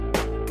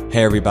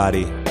Hey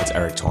everybody, it's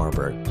Eric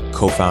Torenberg,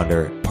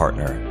 co-founder,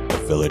 partner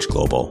of Village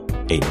Global,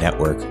 a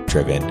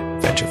network-driven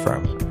venture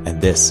firm.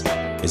 And this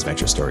is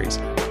Venture Stories,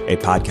 a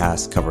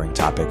podcast covering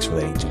topics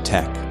relating to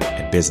tech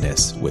and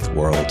business with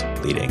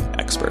world-leading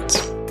experts.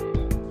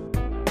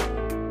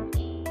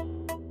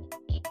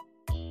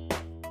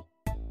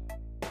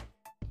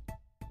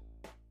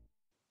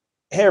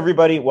 Hey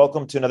everybody,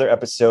 welcome to another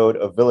episode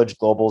of Village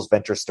Global's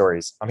Venture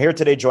Stories. I'm here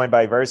today joined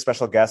by a very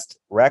special guest,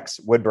 Rex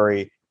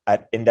Woodbury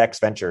at Index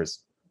Ventures.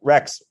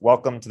 Rex,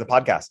 welcome to the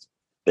podcast.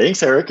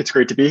 Thanks, Eric. It's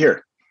great to be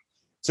here.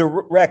 So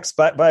Rex,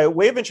 by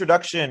way of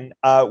introduction,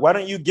 why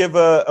don't you give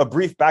a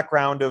brief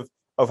background of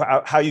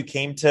how you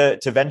came to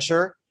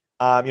venture?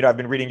 I've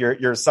been reading your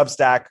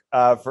Substack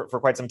for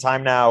quite some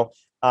time now,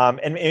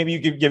 and maybe you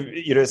could give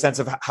a sense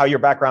of how your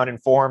background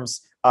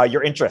informs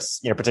your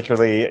interests.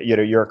 Particularly,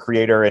 you're a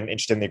creator and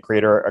interested in the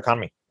creator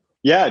economy.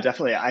 Yeah,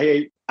 definitely.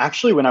 I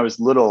actually, when I was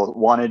little,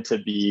 wanted to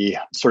be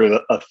sort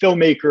of a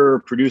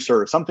filmmaker, producer,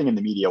 or something in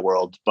the media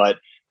world, but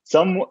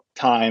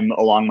sometime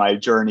along my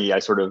journey, I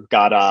sort of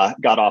got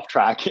off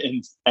track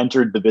and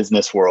entered the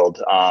business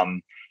world.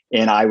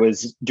 And I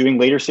was doing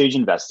later stage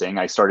investing.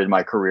 I started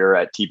my career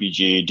at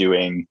TPG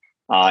doing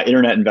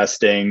internet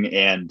investing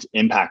and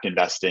impact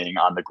investing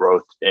on the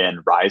growth and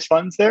rise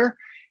funds there.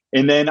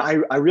 And then I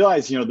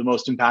realized, the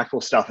most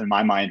impactful stuff in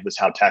my mind was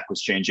how tech was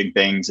changing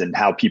things and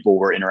how people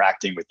were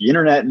interacting with the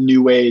internet in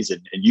new ways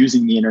and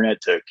using the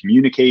internet to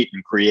communicate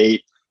and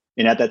create.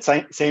 And at that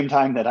same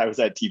time that I was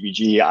at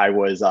TPG, I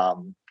was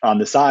on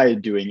the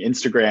side doing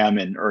Instagram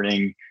and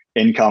earning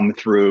income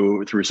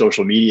through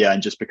social media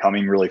and just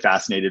becoming really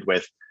fascinated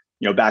with,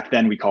 back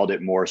then we called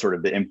it more sort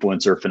of the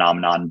influencer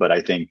phenomenon. But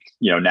I think,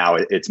 now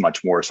it's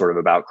much more sort of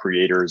about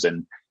creators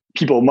and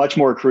people much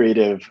more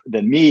creative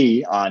than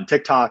me on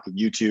TikTok and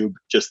YouTube,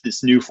 just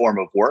this new form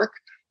of work.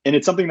 And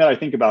it's something that I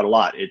think about a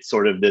lot. It's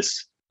sort of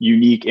this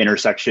unique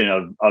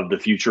intersection of the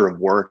future of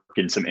work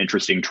and some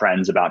interesting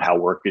trends about how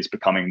work is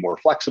becoming more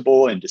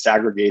flexible and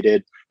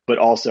disaggregated, but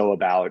also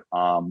about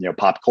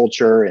pop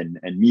culture and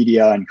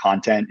media and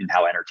content and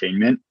how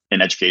entertainment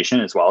and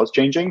education as well is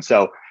changing.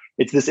 So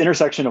it's this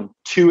intersection of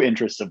two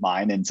interests of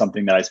mine and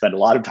something that I spend a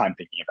lot of time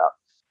thinking about.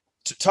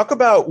 Talk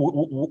about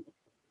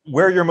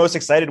where you're most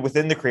excited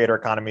within the creator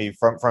economy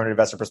from an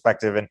investor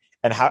perspective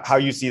and how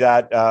you see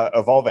that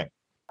evolving.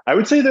 I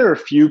would say there are a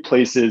few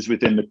places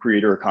within the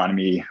creator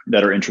economy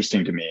that are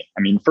interesting to me.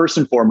 I mean, first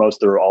and foremost,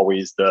 there are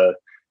always the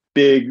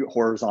big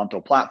horizontal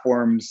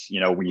platforms.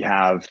 We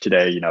have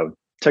today,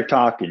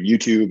 TikTok and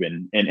YouTube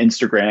and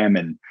Instagram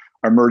and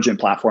emergent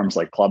platforms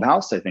like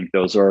Clubhouse. I think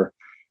those are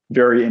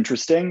very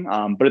interesting.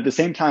 But at the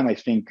same time, I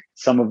think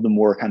some of the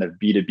more kind of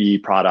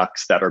B2B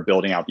products that are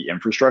building out the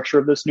infrastructure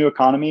of this new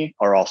economy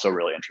are also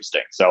really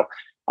interesting. So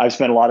I've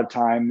spent a lot of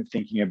time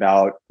thinking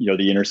about,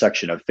 the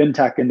intersection of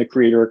fintech in the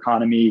creator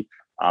economy.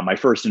 My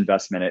first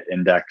investment at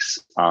Index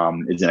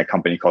is in a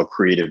company called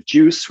Creative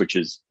Juice, which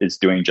is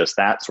doing just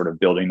that, sort of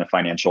building the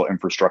financial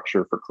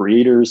infrastructure for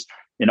creators,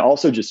 and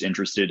also just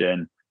interested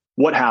in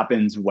what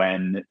happens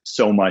when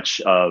so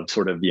much of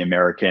sort of the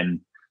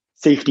American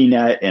safety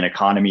net and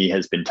economy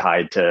has been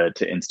tied to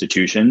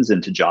institutions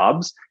and to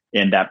jobs,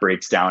 and that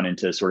breaks down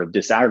into sort of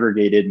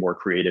disaggregated, more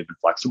creative and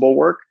flexible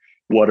work.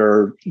 What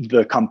are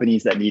the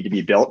companies that need to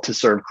be built to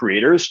serve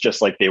creators,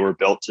 just like they were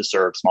built to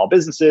serve small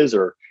businesses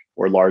or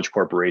large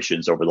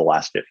corporations over the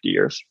last 50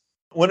 years.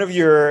 One of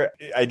your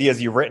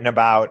ideas you've written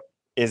about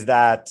is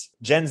that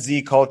Gen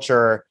Z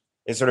culture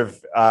is sort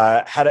of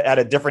had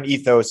a different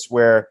ethos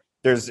where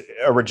there's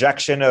a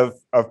rejection of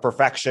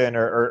perfection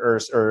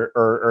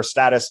or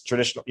status,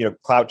 traditional,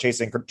 clout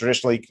chasing,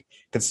 traditionally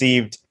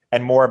conceived,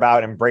 and more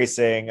about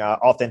embracing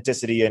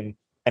authenticity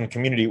and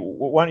community.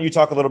 Why don't you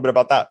talk a little bit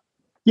about that?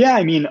 Yeah,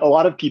 I mean, a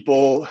lot of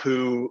people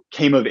who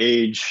came of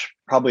age,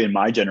 probably in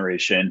my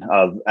generation,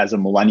 as a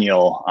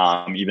millennial,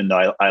 even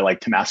though I like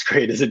to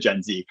masquerade as a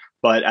Gen Z,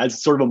 but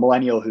as sort of a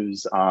millennial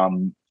who's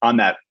on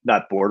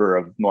that border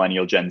of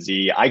millennial Gen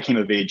Z, I came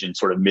of age in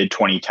sort of mid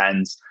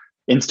 2010s.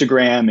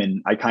 Instagram,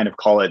 and I kind of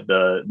call it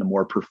the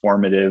more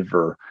performative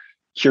or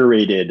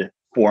curated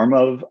form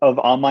of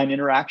online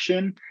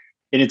interaction.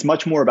 And it's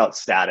much more about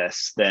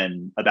status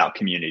than about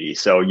community.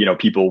 So,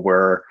 people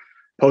were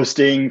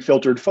posting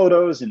filtered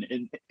photos, and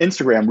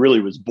Instagram really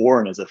was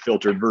born as a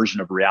filtered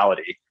version of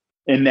reality.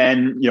 And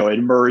then, it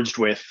emerged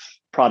with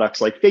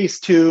products like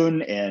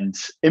Facetune and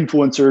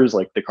influencers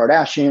like the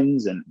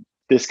Kardashians and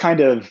this kind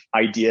of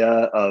idea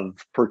of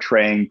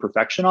portraying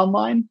perfection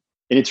online.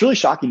 And it's really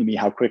shocking to me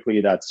how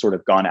quickly that's sort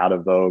of gone out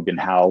of vogue and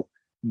how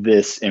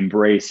this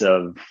embrace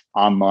of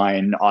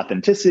online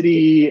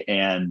authenticity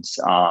and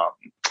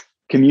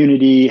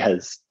community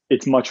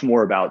it's much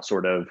more about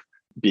sort of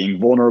being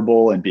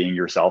vulnerable and being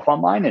yourself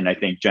online. And I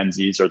think Gen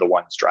Zs are the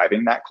ones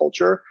driving that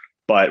culture.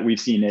 But we've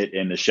seen it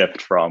in the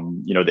shift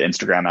from, the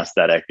Instagram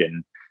aesthetic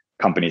and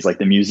companies like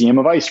the Museum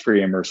of Ice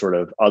Cream or sort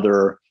of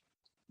other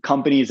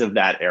companies of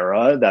that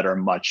era that are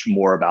much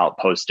more about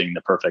posting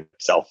the perfect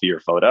selfie or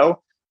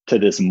photo to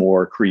this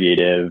more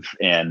creative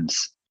and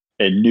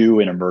new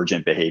and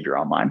emergent behavior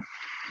online.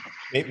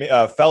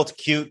 Felt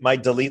cute,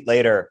 might delete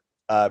later.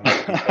 Might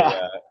be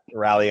a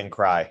rallying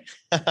cry.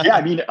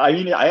 Yeah,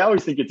 I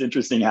always think it's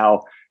interesting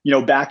how,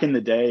 back in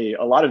the day,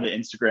 a lot of the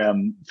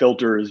Instagram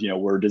filters,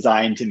 were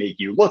designed to make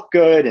you look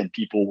good, and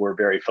people were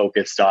very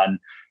focused on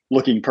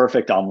looking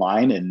perfect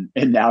online.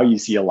 And now you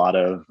see a lot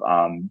of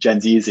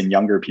Gen Zs and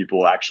younger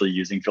people actually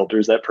using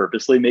filters that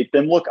purposely make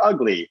them look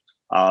ugly.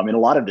 And a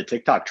lot of the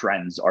TikTok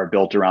trends are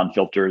built around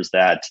filters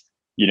that,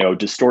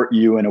 distort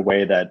you in a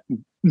way that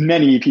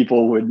many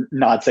people would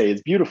not say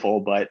is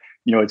beautiful, but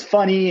it's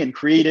funny and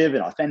creative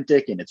and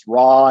authentic, and it's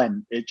raw,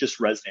 and it just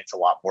resonates a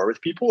lot more with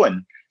people.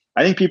 And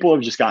I think people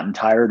have just gotten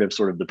tired of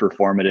sort of the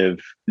performative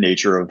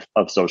nature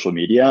of social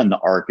media, and the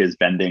arc is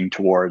bending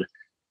toward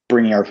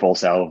bringing our full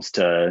selves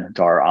to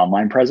our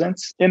online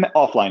presence and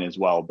offline as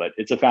well. But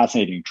it's a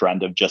fascinating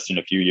trend of just in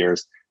a few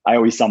years. I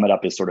always sum it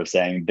up as sort of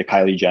saying the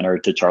Kylie Jenner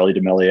to Charli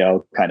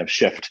D'Amelio kind of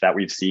shift that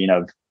we've seen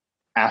of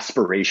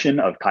aspiration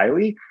of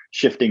Kylie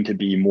shifting to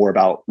be more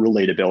about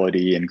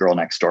relatability and girl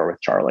next door with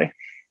Charli.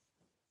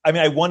 I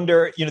mean, I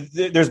wonder,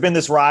 there's been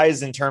this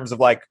rise in terms of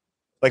like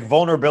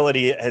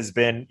vulnerability has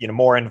been,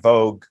 more in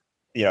vogue,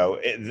 than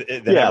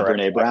ever.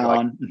 Brene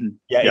Brown.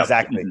 Yeah, yep.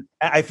 Exactly.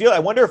 I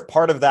wonder if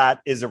part of that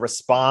is a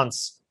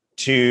response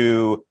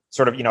to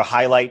sort of,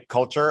 highlight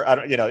culture,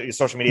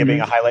 social media being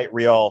a highlight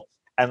reel.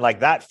 And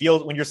like that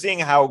feels, when you're seeing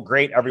how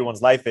great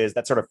everyone's life is,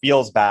 that sort of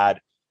feels bad.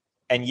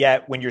 And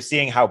yet when you're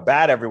seeing how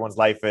bad everyone's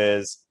life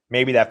is,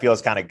 maybe that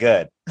feels kind of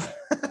good.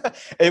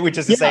 Which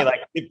is to say,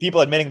 like, if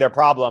people admitting their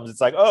problems, it's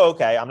like, oh,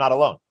 okay, I'm not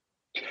alone.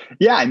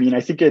 Yeah, I mean,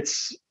 I think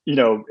it's,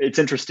 it's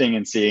interesting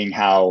in seeing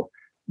how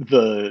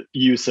the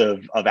use of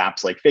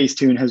apps like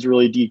Facetune has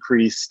really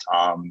decreased.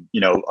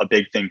 A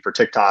big thing for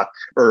TikTok,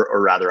 or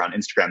rather on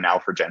Instagram now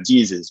for Gen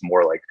Zs, is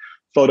more like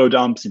photo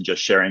dumps and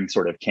just sharing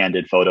sort of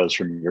candid photos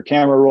from your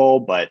camera roll.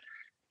 But,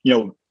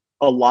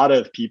 a lot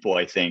of people,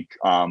 I think,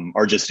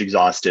 are just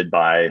exhausted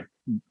by,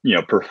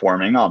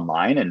 performing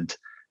online. And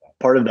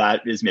part of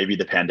that is maybe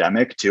the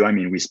pandemic too. I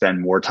mean, we spend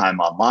more time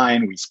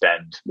online, we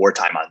spend more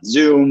time on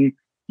Zoom.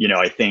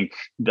 I think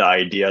the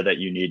idea that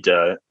you need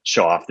to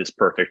show off this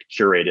perfect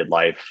curated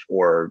life,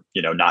 or,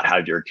 not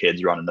have your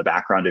kids run in the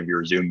background of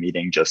your Zoom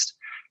meeting, just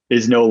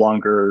is no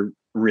longer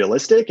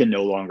realistic and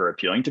no longer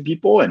appealing to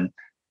people. And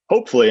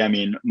hopefully, I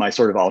mean, my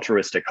sort of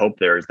altruistic hope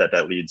there is that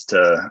leads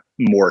to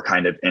more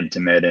kind of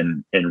intimate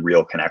and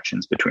real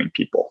connections between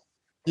people.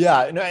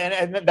 Yeah, no,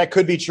 and that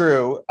could be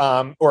true,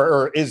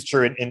 or is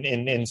true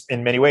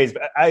in many ways.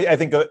 But I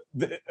think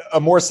a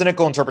more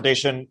cynical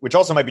interpretation, which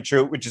also might be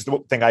true, which is the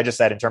thing I just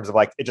said in terms of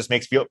like, it just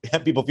makes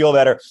people feel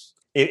better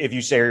if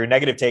you share your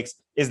negative takes,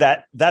 is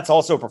that that's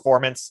also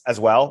performance as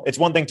well. It's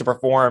one thing to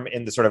perform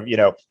in the sort of,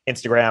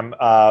 Instagram,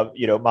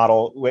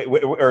 model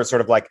or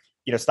sort of like,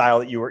 style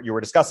that you were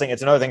discussing.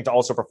 It's another thing to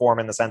also perform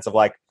in the sense of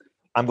like,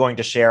 I'm going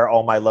to share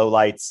all my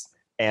lowlights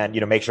and,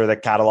 make sure they're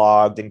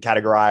cataloged and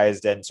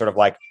categorized and sort of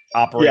like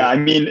operate. Yeah, I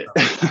mean,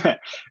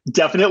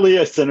 definitely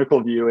a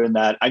cynical view in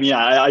that. I mean,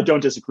 I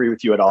don't disagree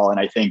with you at all. And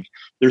I think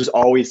there's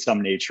always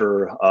some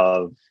nature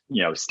of,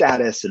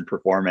 status and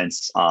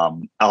performance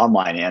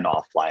online and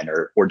offline,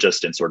 or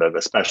just in sort of,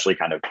 especially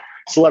kind of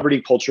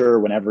celebrity culture,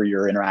 whenever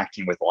you're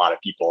interacting with a lot of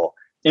people.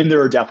 And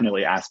there are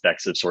definitely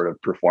aspects of sort of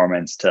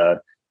performance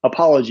to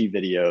apology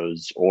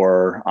videos,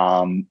 or,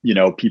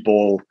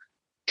 people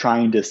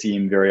trying to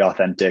seem very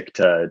authentic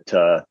to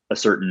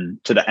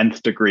the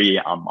nth degree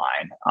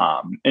online.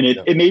 And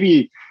it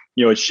maybe,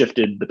 it's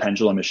shifted, the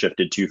pendulum has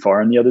shifted too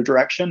far in the other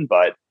direction,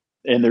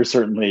 and there's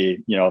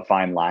certainly, a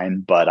fine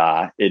line,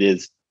 but it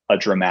is a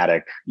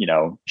dramatic,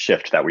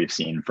 shift that we've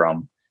seen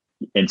from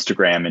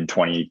Instagram in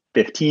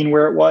 2015,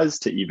 where it was,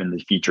 to even the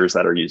features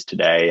that are used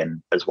today,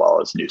 and as well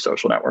as new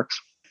social networks.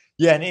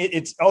 Yeah, and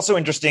it's also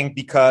interesting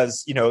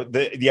because,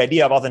 the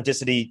idea of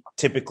authenticity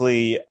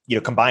typically,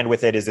 combined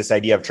with it is this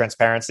idea of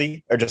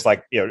transparency, or just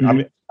like, I'm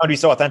going to be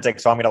so authentic,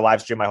 so I'm going to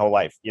live stream my whole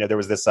life. There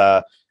was this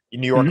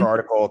New Yorker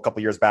article a couple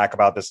of years back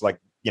about this, like,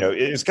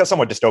 it was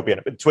somewhat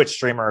dystopian, a Twitch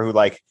streamer who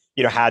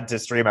had to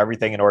stream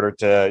everything in order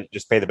to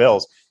just pay the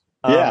bills.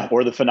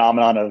 Or the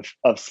phenomenon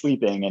of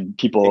sleeping, and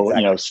people,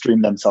 exactly.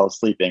 Stream themselves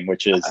sleeping,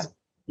 which is,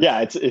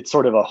 it's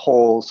sort of a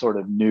whole sort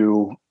of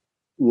new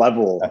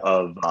level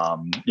of,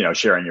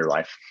 sharing your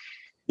life.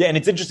 Yeah. And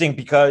it's interesting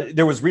because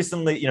there was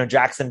recently,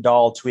 Jackson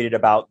Dahl tweeted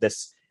about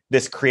this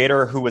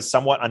creator who was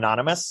somewhat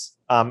anonymous,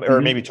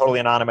 or maybe totally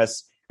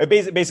anonymous.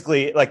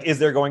 Basically, like,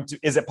 is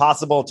it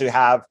possible to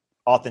have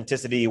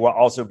authenticity while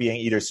also being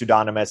either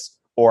pseudonymous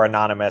or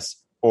anonymous,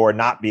 or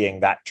not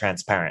being that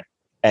transparent,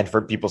 and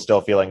for people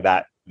still feeling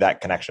that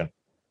connection?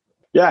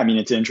 Yeah. I mean,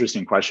 it's an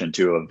interesting question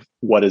too, of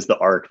what is the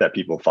arc that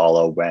people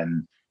follow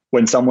when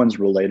someone's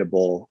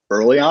relatable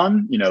early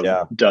on,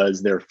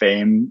 does their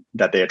fame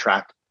that they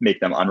attract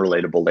make them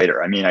unrelatable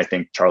later? I mean, I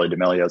think Charli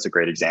D'Amelio is a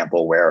great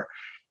example, where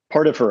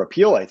part of her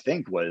appeal, I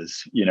think,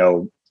 was,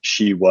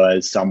 she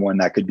was someone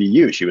that could be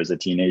you. She was a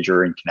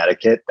teenager in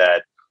Connecticut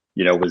that,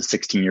 was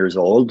 16 years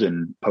old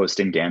and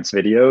posting dance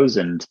videos,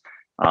 and,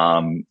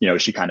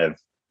 she kind of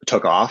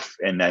took off.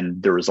 And then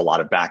there was a lot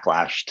of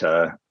backlash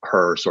to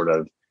her sort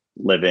of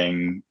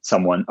living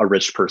a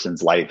rich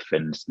person's life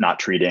and not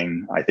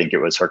treating, I think it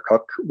was her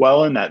cook,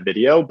 well in that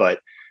video. But,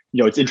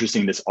 it's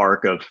interesting, this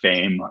arc of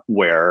fame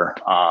where,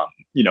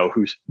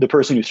 who's the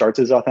person who starts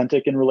as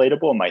authentic and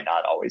relatable might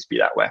not always be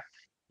that way.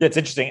 Yeah, it's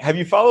interesting. Have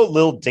you followed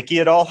Lil Dicky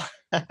at all?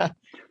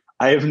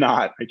 I have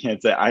not. I can't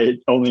say. I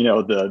only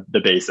know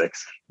the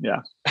basics.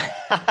 Yeah.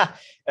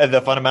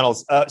 The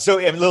fundamentals. So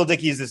Lil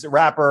Dicky is this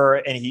rapper,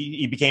 and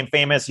he became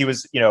famous. He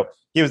was,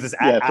 he was this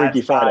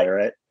Freaky Friday,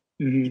 right?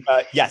 Mm-hmm.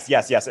 Yes.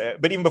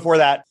 But even before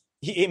that,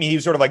 he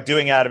was sort of like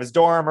doing it out of his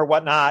dorm or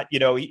whatnot.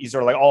 He's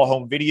sort of like all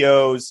home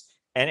videos,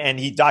 and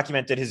he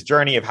documented his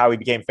journey of how he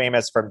became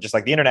famous from just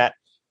like the internet.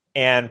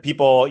 And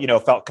people,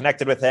 felt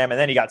connected with him. And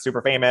then he got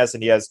super famous,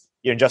 and he has,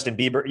 Justin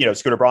Bieber,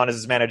 Scooter Braun is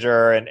his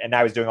manager. And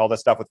now he's doing all this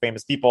stuff with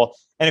famous people.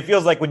 And it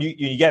feels like when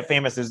you get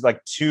famous, there's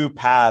like two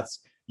paths.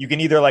 You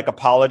can either like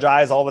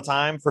apologize all the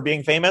time for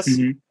being famous.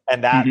 Mm-hmm.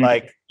 And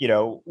that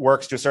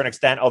works to a certain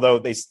extent, although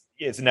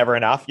it's never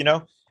enough,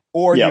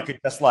 or you could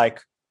just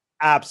like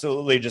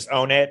absolutely just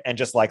own it and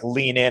just like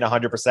lean in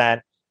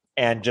 100%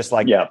 and just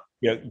like,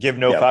 give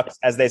no fucks,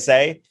 as they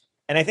say.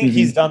 And I think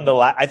he's done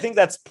I think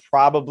that's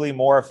probably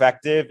more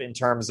effective in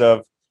terms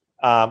of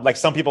like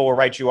some people will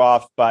write you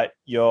off, but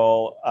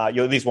you'll at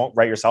least won't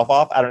write yourself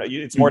off. I don't know.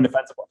 It's more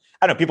defensible.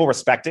 I don't know. People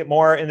respect it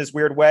more in this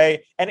weird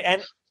way.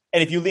 And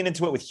if you lean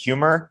into it with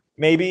humor,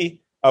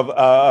 maybe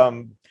but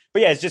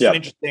yeah, it's just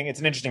it's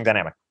an interesting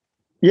dynamic.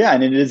 Yeah.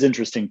 And it is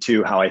interesting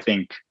too, how I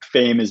think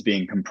fame is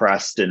being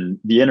compressed, and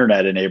the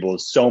internet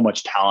enables so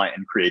much talent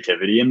and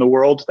creativity in the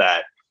world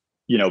that,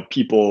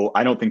 people,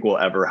 I don't think we'll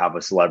ever have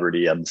a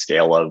celebrity on the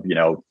scale of,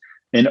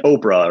 an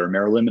Oprah or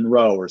Marilyn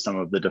Monroe or some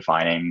of the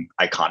defining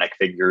iconic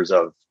figures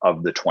of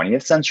the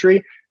 20th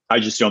century.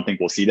 I just don't think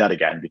we'll see that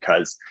again,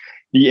 because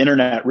the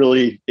internet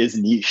really is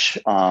niche.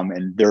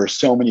 And there are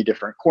so many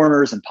different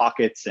corners and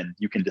pockets, and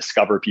you can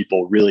discover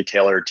people really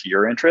tailored to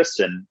your interests.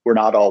 And we're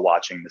not all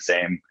watching the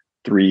same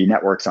 3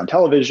 networks on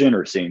television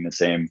or seeing the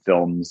same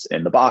films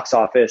in the box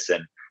office.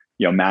 And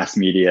mass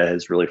media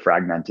has really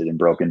fragmented and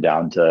broken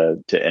down to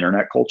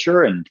internet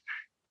culture. And,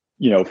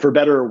 for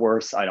better or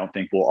worse, I don't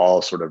think we'll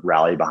all sort of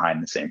rally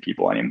behind the same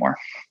people anymore.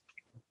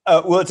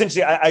 Well, it's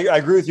interesting. I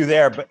agree with you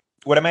there. But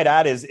what I might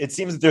add is it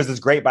seems that there's this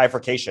great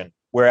bifurcation,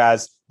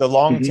 whereas the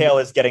long tail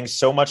is getting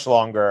so much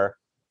longer.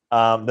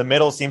 The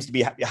middle seems to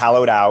be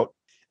hollowed out.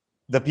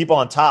 The people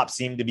on top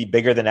seem to be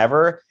bigger than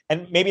ever.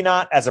 And maybe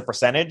not as a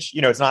percentage.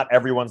 It's not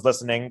everyone's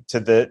listening to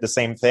the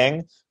same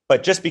thing.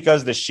 But just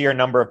because the sheer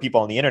number of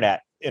people on the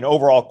internet in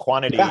overall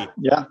quantity,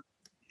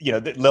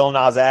 Lil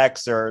Nas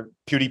X or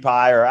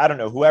PewDiePie or I don't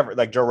know, whoever,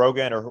 like Joe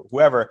Rogan or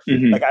whoever,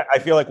 like I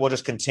feel like we'll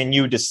just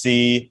continue to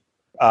see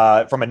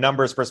from a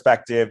numbers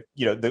perspective,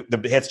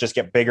 the hits just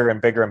get bigger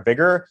and bigger and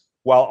bigger,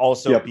 while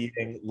also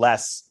being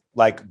less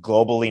like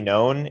globally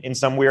known in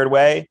some weird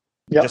way.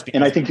 Yeah,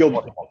 and I think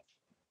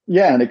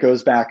and it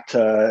goes back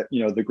to,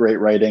 the great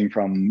writing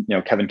from,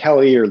 Kevin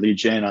Kelly or Lee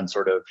Jin on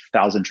sort of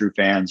 1,000 True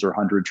Fans or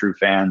 100 True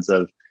Fans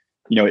of,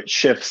 it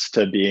shifts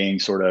to being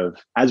sort of,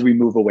 as we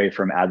move away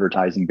from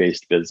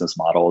advertising-based business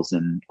models,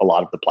 and a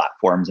lot of the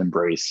platforms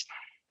embrace,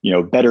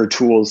 better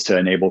tools to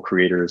enable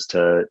creators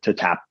to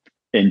tap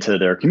into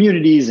their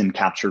communities and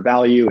capture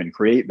value and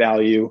create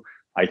value.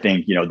 I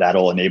think,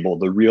 that'll enable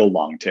the real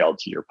long tail,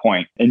 to your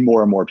point, and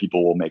more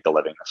people will make a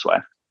living this way.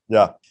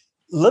 Yeah.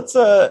 Let's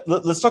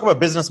talk about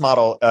business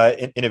model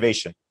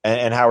innovation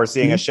and how we're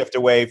seeing a shift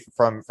away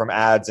from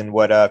ads and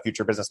what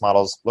future business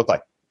models look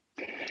like.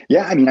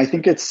 Yeah, I mean, I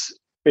think it's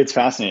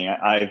fascinating.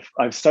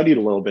 I've studied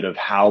a little bit of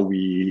how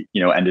we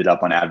ended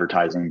up on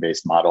advertising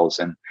based models,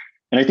 and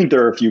I think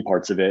there are a few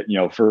parts of it.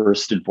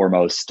 First and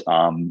foremost,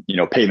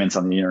 payments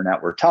on the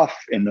internet were tough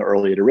in the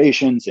early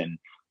iterations, and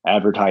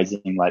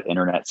advertising let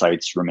internet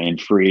sites remain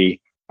free.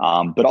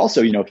 But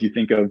also, if you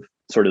think of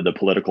sort of the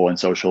political and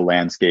social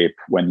landscape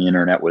when the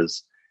internet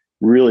was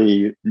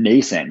really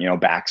nascent,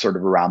 back sort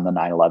of around the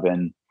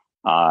 9/11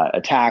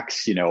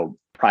 attacks,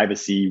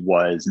 privacy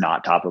was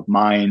not top of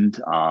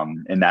mind.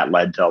 And that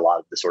led to a lot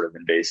of the sort of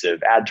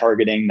invasive ad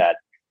targeting that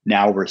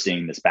now we're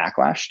seeing this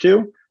backlash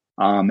to.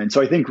 And so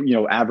I think,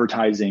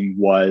 advertising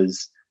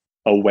was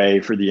a way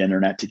for the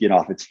internet to get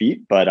off its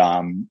feet, but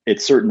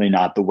it's certainly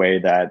not the way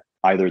that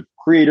either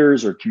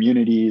creators or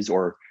communities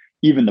or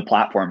even the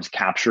platforms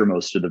capture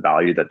most of the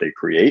value that they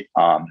create.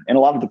 And a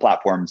lot of the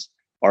platforms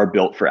are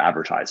built for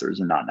advertisers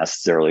and not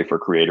necessarily for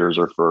creators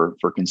or for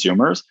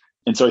consumers.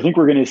 And so I think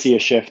we're going to see a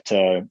shift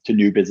to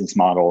new business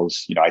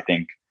models. I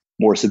think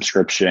more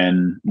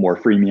subscription, more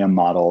freemium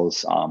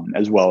models,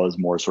 as well as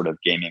more sort of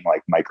gaming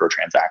like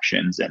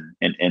microtransactions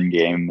and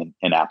in-game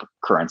and app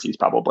currencies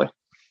probably.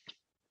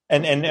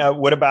 And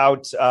what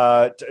about,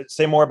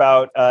 say more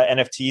about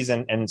NFTs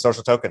and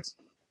social tokens?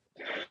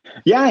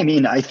 Yeah, I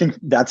mean, I think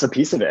that's a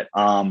piece of it.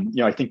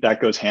 I think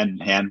that goes hand in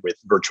hand with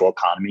virtual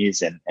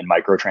economies and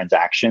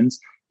microtransactions,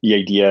 the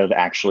idea of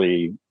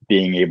actually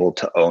being able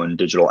to own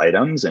digital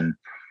items. And,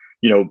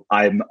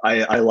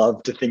 I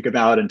love to think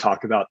about and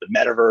talk about the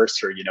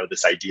metaverse or,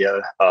 this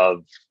idea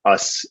of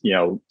us,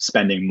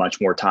 spending much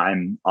more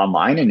time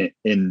online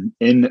and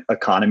in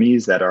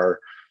economies that are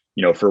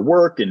for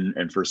work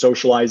and for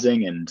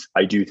socializing. And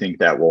I do think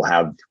that we'll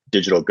have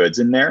digital goods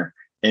in there,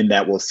 and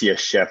that we'll see a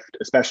shift,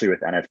 especially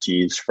with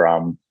NFTs,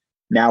 from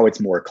now it's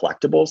more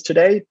collectibles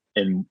today.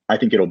 And I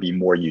think it'll be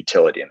more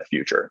utility in the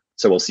future.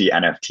 So we'll see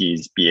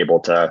NFTs be able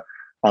to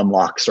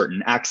unlock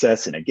certain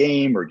access in a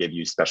game, or give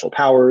you special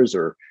powers,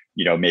 or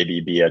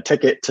maybe be a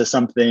ticket to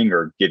something,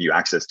 or give you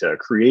access to a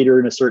creator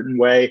in a certain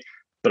way.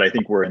 But I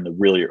think we're in the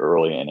really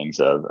early innings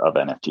of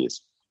NFTs.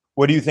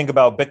 What do you think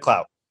about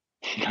BitClout?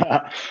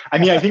 I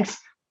mean, I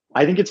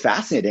think it's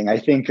fascinating. I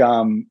think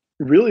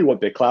really what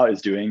BitClout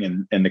is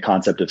doing in the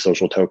concept of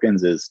social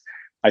tokens is,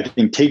 I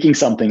think, taking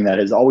something that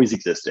has always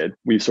existed.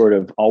 We've sort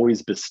of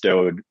always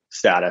bestowed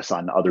status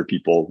on other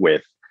people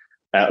with,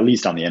 at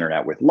least on the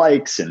internet, with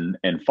likes and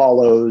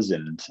follows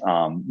and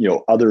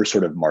other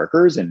sort of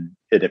markers, and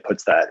it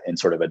puts that in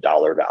sort of a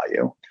dollar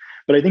value.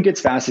 But I think it's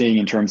fascinating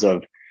in terms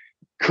of,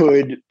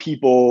 could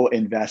people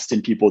invest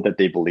in people that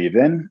they believe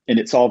in? And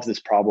it solves this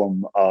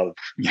problem of,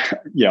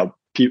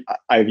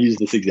 I've used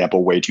this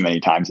example way too many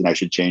times and I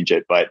should change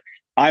it, but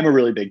I'm a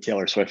really big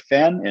Taylor Swift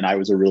fan, and I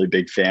was a really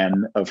big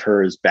fan of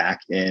hers back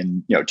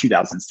in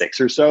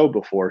 2006 or so,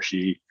 before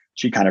she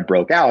kind of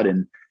broke out.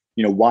 And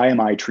why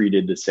am I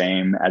treated the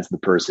same as the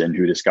person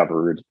who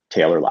discovered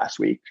Taylor last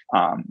week?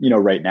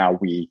 Right now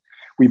we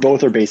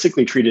both are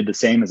basically treated the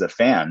same as a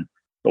fan.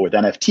 But with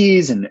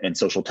NFTs and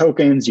social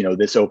tokens,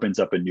 this opens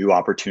up a new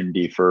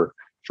opportunity for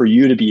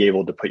you to be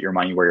able to put your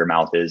money where your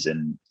mouth is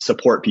and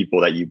support people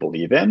that you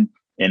believe in,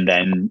 and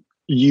then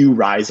you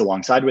rise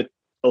alongside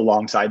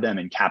them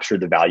and capture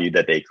the value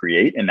that they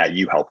create and that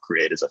you help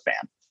create as a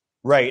fan.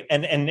 Right.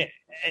 And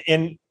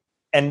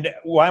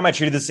why am I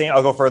treated the same?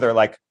 I'll go further.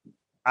 Like,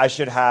 I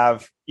should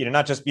have,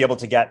 not just be able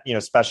to get,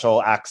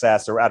 special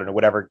access, or I don't know,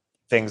 whatever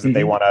things that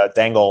they want to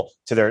dangle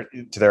to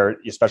their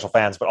special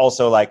fans, but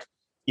also like,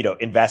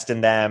 invest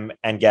in them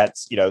and get,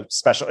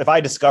 special. If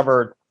I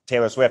discovered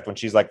Taylor Swift when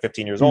she's like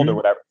 15 years old or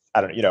whatever, I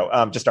don't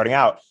know, just starting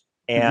out,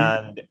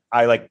 and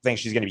I think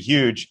she's going to be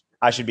huge,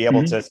 I should be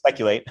able to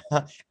speculate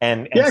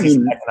and see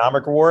some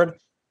economic reward.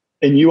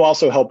 And you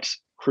also helped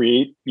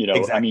create,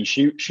 exactly. I mean,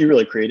 she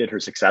really created her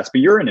success, but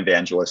you're an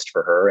evangelist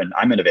for her, and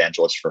I'm an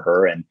evangelist for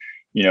her. And,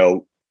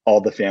 all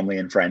the family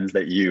and friends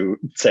that you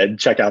said,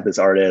 check out this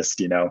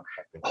artist,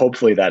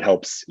 hopefully that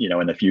helps,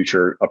 in the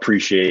future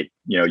appreciate,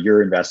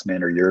 your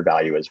investment or your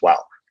value as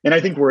well. And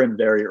I think we're in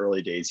very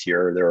early days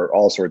here. There are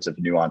all sorts of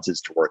nuances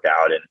to work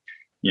out.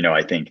 And,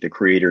 I think the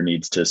creator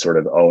needs to sort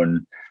of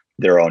own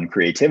their own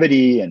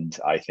creativity. And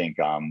I think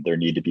there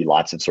need to be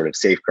lots of sort of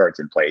safeguards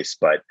in place,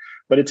 but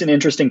it's an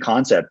interesting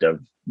concept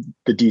of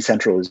the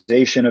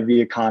decentralization of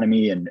the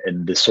economy and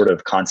this sort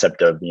of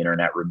concept of the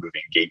internet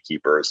removing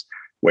gatekeepers,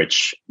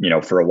 which,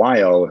 for a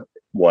while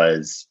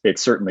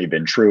it's certainly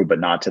been true, but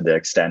not to the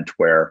extent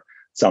where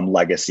some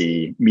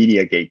legacy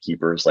media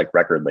gatekeepers like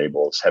record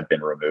labels have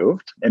been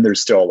removed. And there's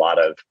still a lot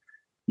of,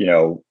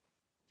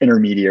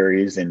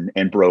 intermediaries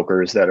and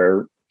brokers that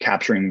are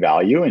capturing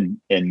value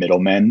and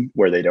middlemen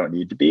where they don't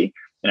need to be.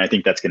 And I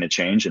think that's going to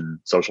change, and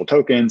social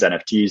tokens,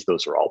 NFTs,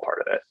 those are all part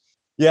of it.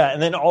 Yeah.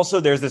 And then also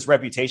there's this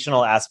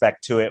reputational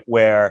aspect to it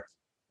where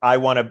I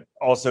want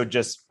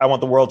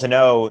the world to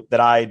know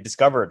that I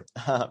discovered,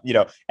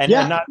 and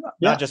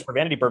not just for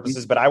vanity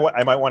purposes, but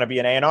I might want to be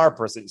an A&R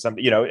person,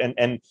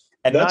 and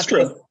that's not true.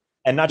 Just,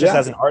 and not just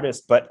as an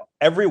artist, but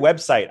every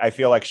website I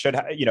feel like should,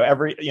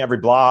 every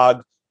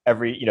blog,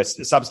 every,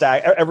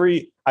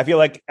 Substack, I feel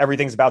like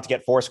everything's about to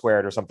get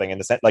Foursquared or something in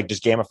the sense, like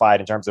just gamified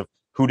in terms of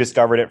who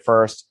discovered it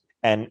first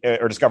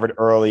or discovered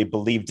early,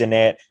 believed in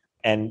it,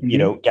 and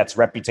gets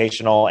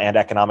reputational and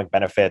economic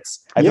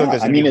benefits. I feel like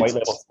there's a white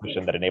label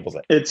solution that enables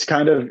it.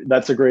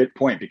 That's a great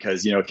point,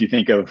 because if you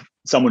think of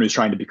someone who's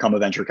trying to become a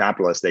venture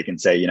capitalist, they can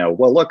say,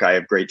 well, look, I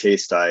have great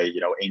taste. I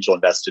angel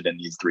invested in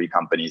these 3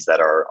 companies that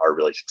are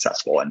really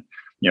successful. And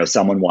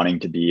someone wanting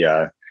to be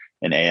an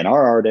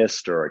A&R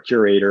artist or a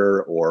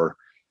curator or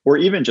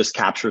even just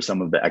capture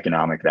some of the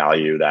economic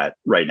value that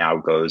right now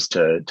goes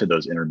to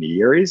those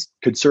intermediaries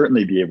could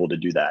certainly be able to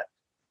do that.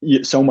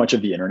 So much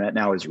of the internet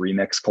now is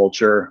remix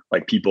culture.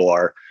 Like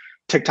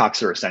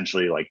TikToks are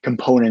essentially like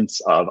components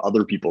of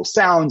other people's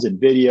sounds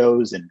and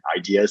videos and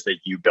ideas that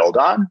you build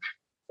on.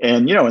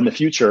 And, in the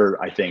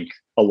future, I think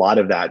a lot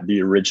of that,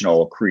 the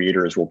original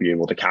creators will be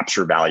able to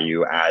capture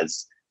value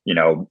as,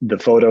 the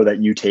photo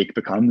that you take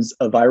becomes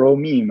a viral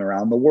meme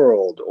around the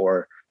world,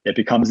 or it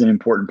becomes an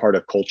important part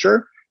of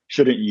culture.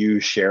 Shouldn't you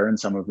share in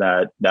some of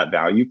that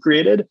value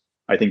created?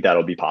 I think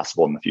that'll be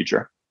possible in the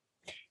future.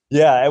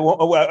 Yeah,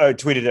 I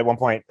tweeted at one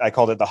point. I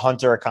called it the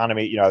hunter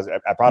economy.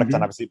 At Product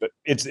Hunt, obviously, but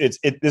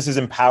this is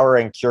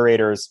empowering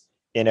curators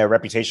in a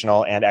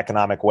reputational and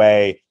economic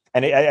way.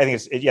 And I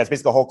think it's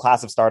basically a whole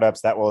class of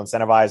startups that will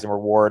incentivize and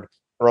reward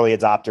early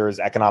adopters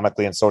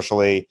economically and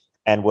socially,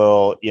 and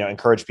will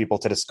encourage people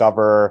to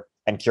discover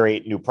and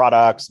curate new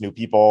products, new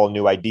people,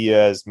 new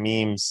ideas,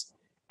 memes,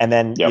 and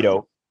then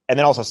and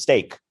then also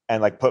stake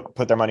and like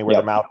put their money where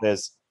their mouth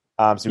is,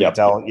 so we can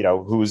tell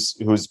who's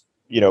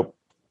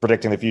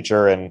predicting the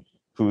future and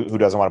who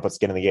doesn't want to put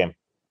skin in the game.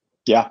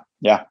 Yeah,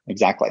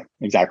 exactly.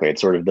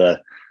 It's sort of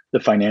the the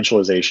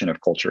financialization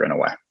of culture in a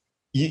way.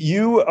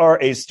 You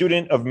are a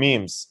student of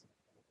memes.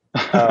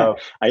 I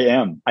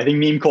am. I think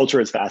meme culture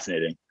is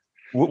fascinating.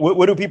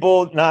 What do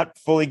people not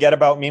fully get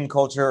about meme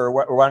culture, or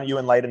why don't you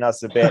enlighten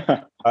us a bit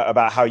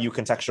about how you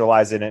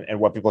contextualize it and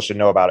what people should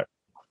know about it?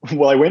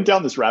 Well, I went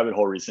down this rabbit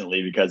hole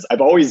recently because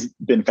I've always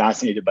been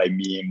fascinated by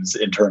memes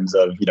in terms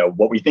of,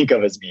 what we think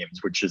of as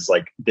memes, which is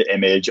like the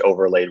image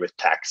overlaid with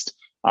text.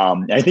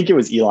 I think it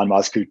was Elon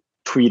Musk who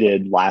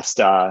tweeted last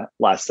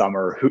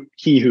summer,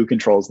 who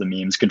controls the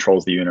memes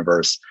controls the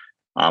universe,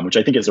 which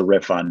I think is a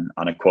riff on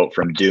a quote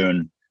from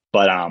Dune.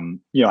 But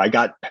I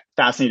got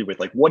fascinated with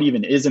like what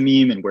even is a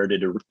meme and where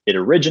did it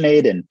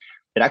originate, and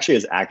it actually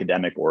has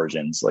academic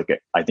origins. Like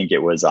I think it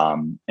was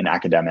an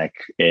academic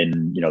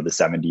in the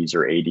 70s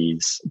or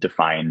 80s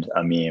defined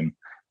a meme,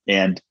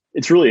 and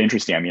it's really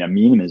interesting. I mean, a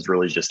meme is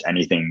really just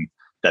anything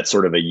that's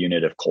sort of a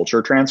unit of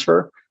culture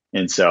transfer,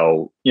 and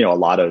so a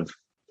lot of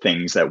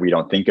things that we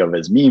don't think of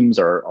as memes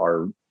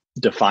are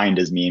defined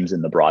as memes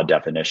in the broad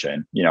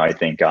definition. I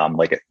think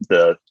like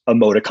the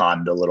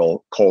emoticon, the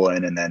little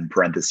colon and then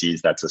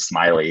parentheses, that's a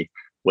smiley,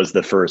 was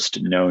the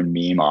first known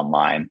meme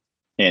online.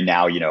 And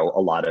now,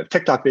 a lot of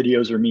TikTok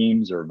videos are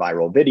memes or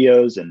viral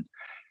videos. And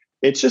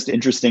it's just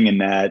interesting in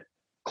that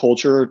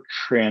culture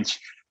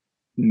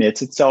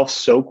transmits itself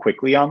so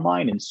quickly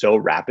online and so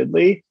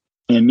rapidly.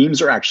 And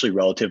memes are actually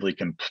relatively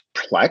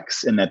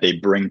complex in that they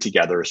bring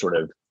together sort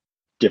of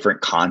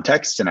different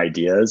contexts and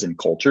ideas and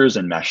cultures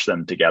and mesh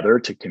them together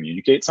to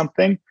communicate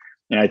something.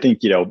 And I think,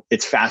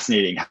 it's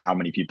fascinating how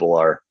many people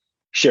are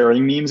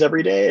sharing memes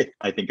every day.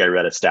 I think I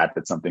read a stat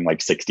that something like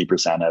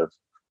 60% of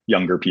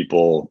younger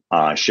people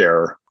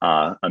share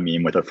a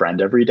meme with a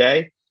friend every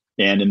day.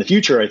 And in the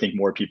future, I think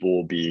more people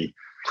will be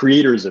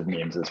creators of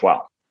memes as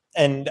well.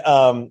 And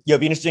it'll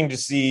be interesting to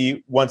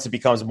see once it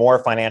becomes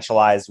more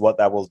financialized, what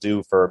that will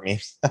do for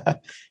memes.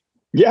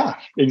 Yeah,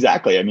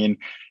 exactly. I mean,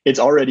 it's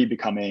already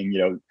becoming,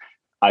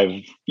 the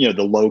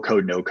low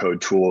code, no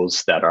code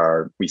tools that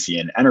we see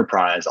in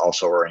enterprise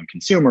also are in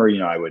consumer.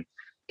 I would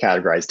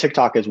categorize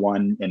TikTok as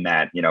one in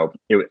that,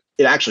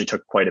 it actually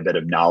took quite a bit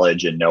of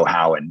knowledge and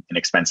know-how and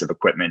expensive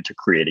equipment to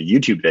create a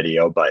YouTube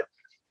video, but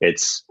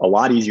it's a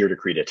lot easier to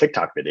create a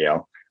TikTok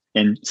video.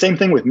 And same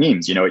thing with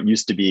memes. It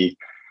used to be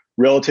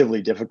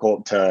relatively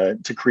difficult to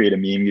create a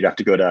meme. You'd have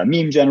to go to a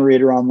meme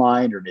generator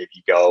online or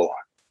maybe go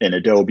in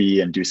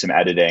Adobe and do some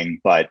editing.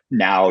 But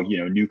now,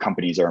 new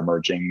companies are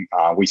emerging.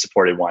 We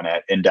supported one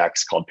at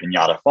Index called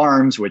Pinata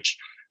Farms, which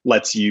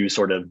lets you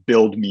sort of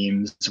build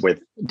memes with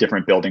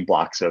different building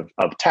blocks of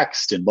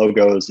text and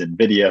logos and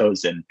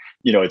videos. And,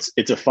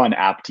 it's a fun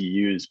app to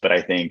use. But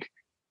I think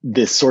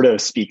this sort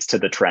of speaks to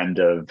the trend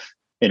of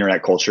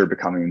internet culture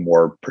becoming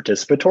more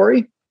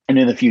participatory. And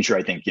in the future,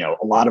 I think, a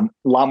lot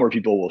more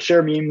people will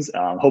share memes.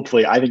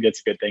 Hopefully, I think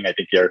it's a good thing. I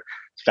think they're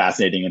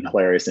fascinating and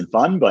hilarious and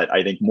fun, but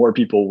I think more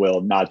people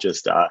will not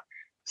just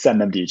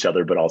send them to each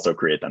other, but also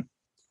create them.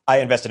 I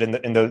invested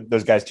in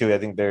those guys too. I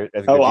think they're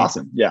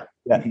awesome. Yeah.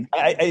 Mm-hmm.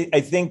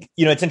 I think,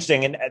 it's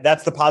interesting, and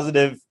that's the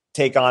positive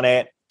take on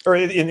it. Or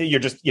you're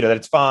just, that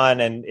it's fun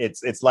and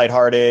it's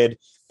lighthearted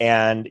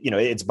and,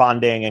 it's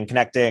bonding and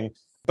connecting,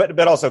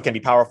 but also can be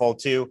powerful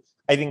too.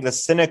 I think the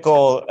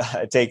cynical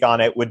take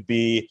on it would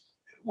be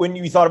when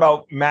you thought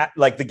about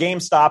like the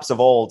GameStops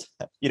of old,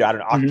 I don't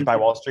know, Occupy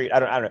Wall Street. I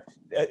don't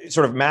know,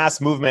 sort of mass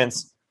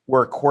movements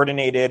were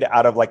coordinated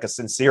out of like a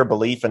sincere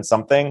belief in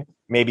something.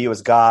 Maybe it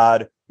was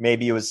God,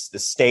 maybe it was the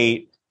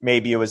state,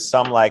 maybe it was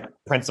some like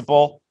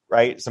principle,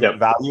 right? Some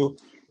value.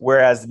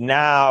 Whereas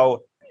now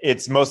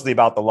it's mostly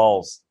about the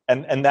lulz.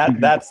 And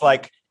that's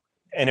like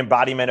an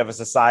embodiment of a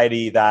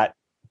society that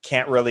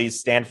can't really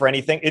stand for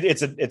anything.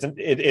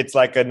 It's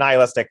like a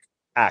nihilistic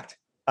act.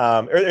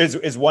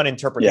 Is one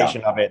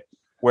interpretation of it,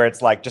 where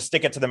it's like, just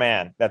stick it to the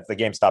man. That's the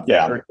GameStop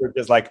thing. Or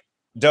just like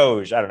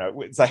Doge. I don't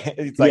know. It's like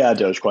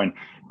Dogecoin.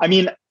 I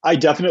mean, I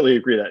definitely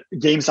agree that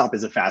GameStop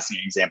is a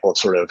fascinating example of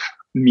sort of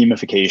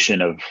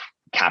memification of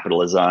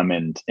capitalism,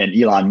 and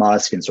Elon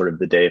Musk and sort of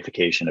the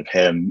deification of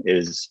him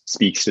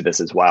speaks to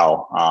this as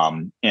well.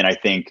 And I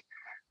think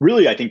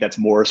that's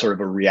more sort of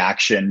a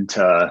reaction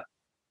to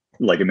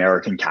like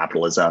American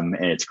capitalism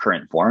in its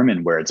current form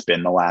and where it's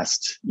been the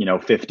last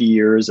 50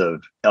 years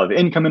of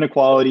income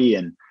inequality.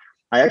 And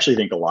I actually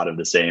think a lot of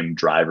the same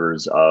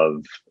drivers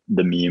of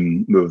the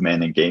meme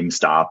movement and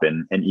GameStop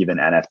and even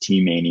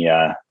NFT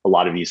mania, a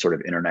lot of these sort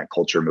of internet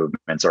culture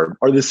movements are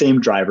the same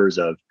drivers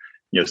of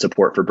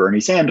support for Bernie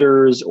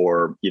Sanders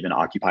or even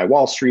Occupy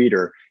Wall Street,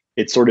 or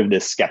it's sort of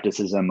this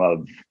skepticism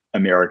of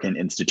American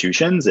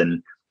institutions.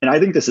 And I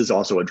think this is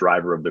also a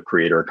driver of the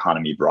creator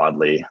economy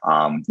broadly,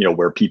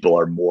 where people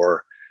are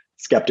more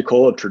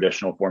skeptical of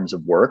traditional forms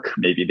of work.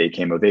 Maybe they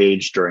came of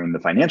age during the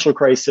financial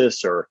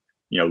crisis or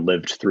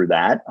lived through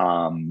that.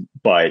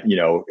 But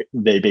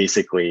they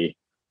basically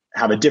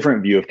have a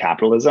different view of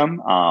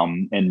capitalism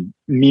and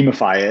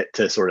memify it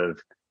to sort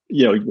of,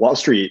 Wall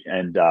Street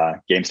and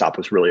GameStop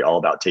was really all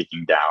about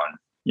taking down,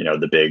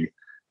 the big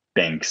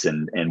banks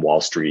and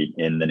Wall Street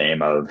in the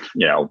name of,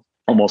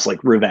 almost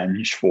like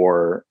revenge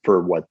for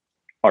what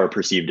are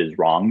perceived as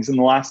wrongs in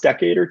the last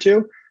decade or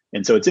two.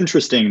 And so it's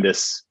interesting,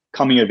 this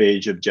coming of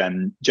age of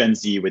Gen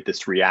Z with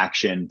this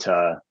reaction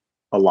to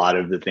a lot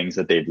of the things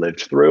that they've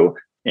lived through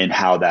and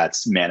how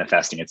that's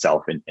manifesting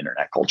itself in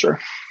internet culture.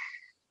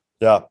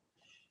 Yeah.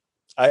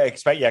 I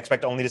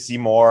expect only to see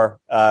more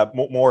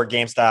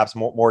GameStops,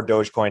 more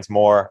Dogecoins,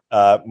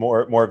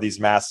 more of these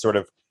mass sort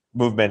of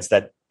movements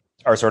that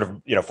are sort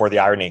of, for the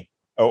irony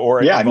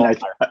or yeah. I mean,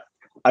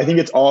 I think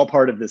it's all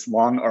part of this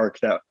long arc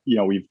that,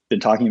 we've been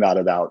talking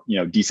about,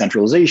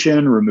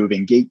 decentralization,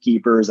 removing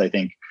gatekeepers. I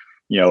think,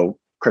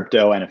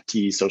 crypto,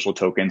 NFT, social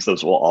tokens,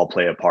 those will all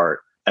play a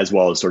part, as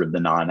well as sort of the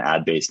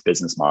non-ad based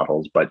business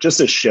models. But just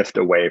a shift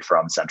away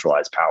from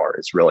centralized power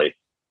is really,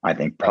 I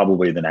think,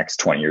 probably the next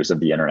 20 years of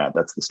the internet.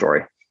 That's the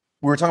story.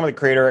 We were talking about the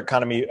creator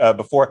economy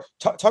before.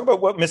 Talk about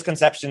what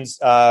misconceptions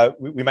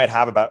we might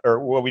have about, or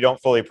what we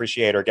don't fully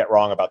appreciate or get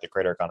wrong about the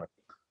creator economy.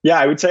 Yeah,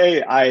 I would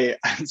say I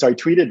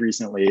tweeted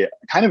recently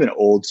kind of an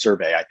old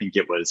survey. I think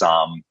it was,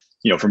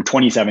 from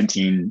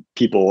 2017,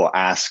 people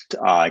asked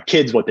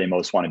kids what they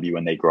most want to be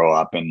when they grow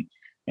up. And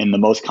the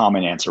most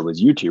common answer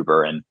was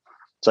YouTuber. And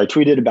so I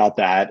tweeted about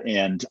that,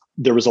 and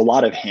there was a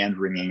lot of hand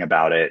wringing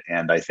about it.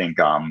 And I think,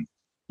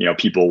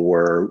 people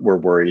were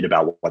worried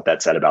about what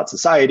that said about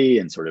society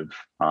and sort of,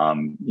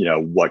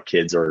 what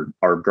kids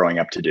are growing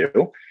up to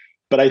do.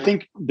 But I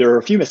think there are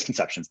a few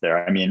misconceptions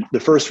there. I mean, the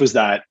first was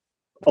that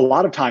a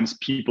lot of times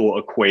people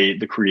equate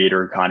the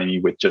creator economy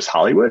with just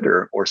Hollywood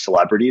or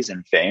celebrities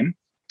and fame.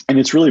 And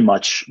it's really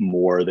much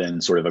more than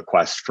sort of a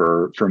quest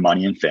for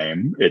money and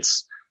fame.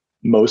 It's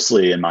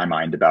mostly, in my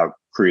mind, about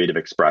creative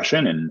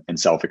expression and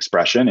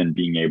self-expression and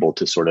being able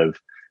to sort of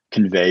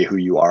convey who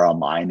you are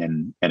online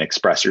and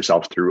express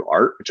yourself through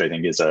art, which I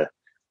think is a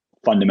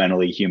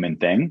fundamentally human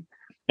thing.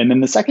 And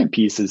then the second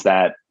piece is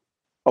that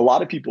a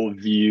lot of people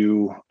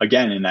view,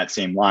 again, in that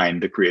same line,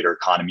 the creator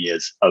economy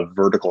as a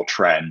vertical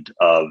trend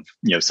of,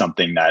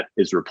 something that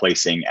is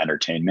replacing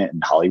entertainment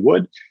in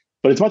Hollywood.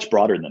 But it's much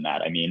broader than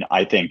that. I mean,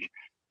 I think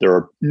there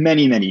are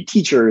many, many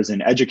teachers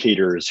and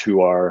educators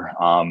who are,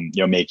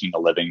 making a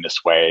living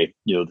this way.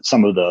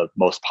 Some of the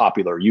most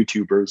popular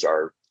YouTubers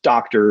are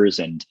doctors,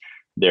 and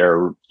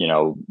they're,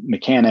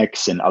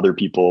 mechanics and other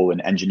people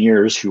and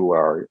engineers who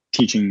are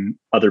teaching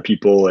other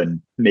people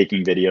and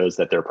making videos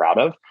that they're proud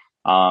of.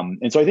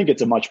 And so I think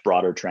it's a much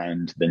broader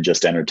trend than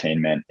just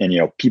entertainment. And,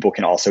 people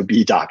can also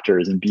be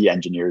doctors and be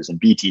engineers and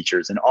be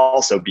teachers and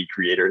also be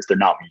creators. They're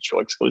not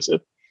mutually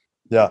exclusive.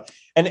 Yeah.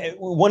 And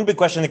one big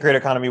question in the creator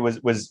economy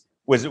was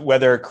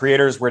whether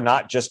creators were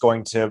not just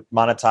going to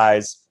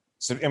monetize.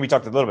 So, and we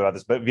talked a little bit about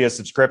this, but via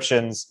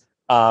subscriptions,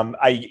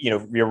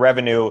 via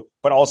revenue,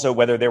 but also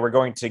whether they were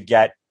going to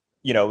get,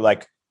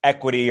 like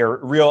equity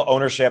or real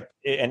ownership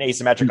and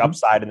asymmetric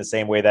upside in the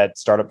same way that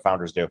startup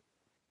founders do.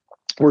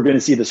 We're going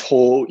to see this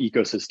whole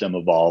ecosystem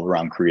evolve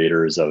around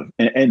creators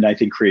and I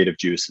think Creative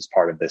Juice is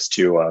part of this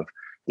too, of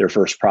their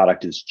first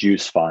product is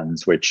Juice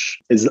Funds, which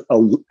is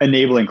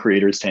enabling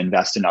creators to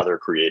invest in other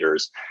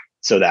creators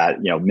so that,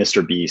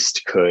 Mr.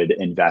 Beast could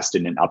invest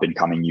in an up and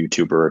coming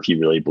YouTuber if he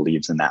really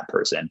believes in that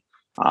person.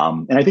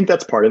 And I think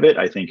that's part of it.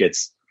 I think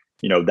it's,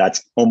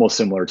 that's almost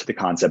similar to the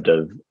concept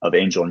of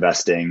angel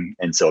investing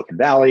in Silicon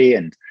Valley.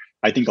 And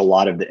I think a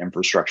lot of the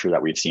infrastructure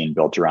that we've seen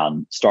built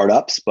around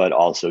startups, but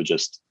also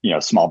just,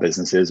 small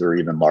businesses or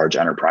even large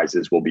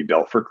enterprises will be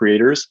built for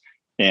creators.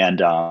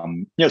 And,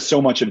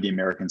 so much of the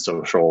American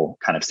social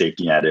kind of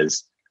safety net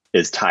is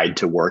tied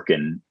to work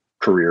and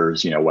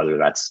careers, whether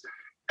that's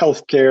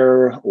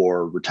healthcare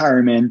or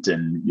retirement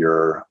and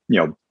your,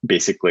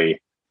 basically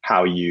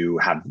how you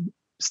have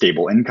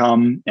stable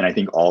income. And I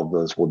think all of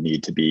those will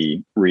need to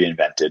be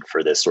reinvented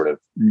for this sort of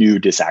new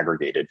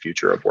disaggregated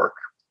future of work.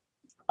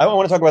 I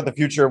want to talk about the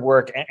future of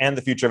work and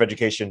the future of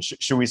education.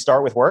 Should we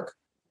start with work?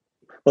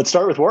 Let's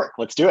start with work.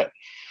 Let's do it.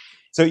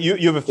 So you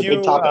have a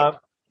few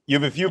you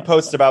have a few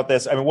posts about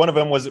this. I mean, one of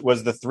them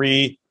was the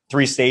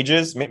three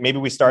stages. Maybe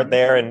we start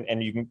there,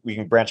 and we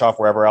can branch off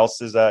wherever else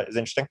is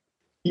interesting.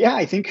 Yeah,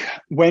 I think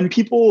when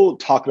people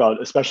talk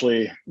about,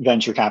 especially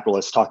venture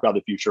capitalists, talk about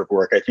the future of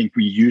work, I think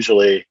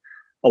a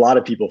lot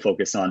of people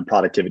focus on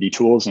productivity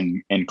tools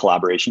and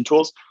collaboration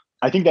tools.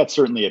 I think that's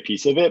certainly a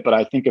piece of it, but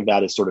I think of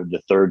that as sort of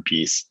the third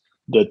piece.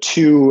 The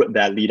two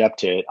that lead up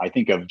to it, I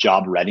think of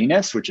job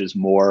readiness, which is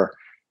more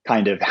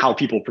kind of how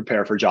people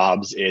prepare for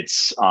jobs.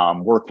 It's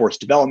workforce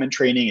development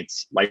training,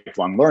 it's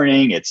lifelong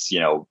learning, it's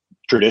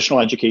traditional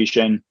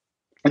education,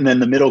 and then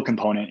the middle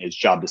component is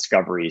job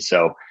discovery.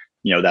 So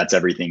that's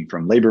everything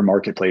from labor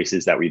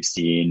marketplaces that we've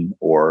seen,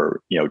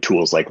 or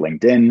tools like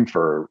LinkedIn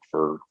for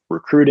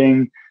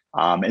recruiting,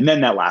 and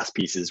then that last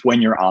piece is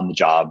when you're on the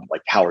job,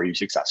 like how are you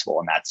successful?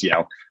 And that's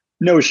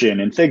Notion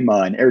and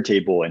Figma and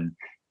Airtable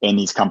and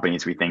these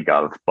companies we think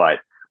of. But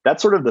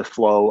that's sort of the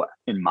flow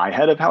in my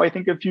head of how I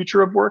think of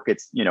future of work.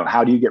 It's,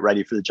 how do you get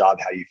ready for the job?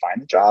 How do you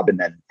find the job? And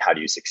then how do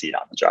you succeed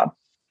on the job?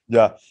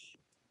 Yeah.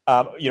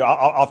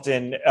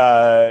 Often,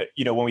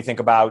 when we think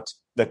about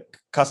the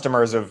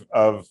customers of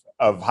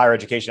higher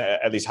education,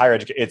 at least higher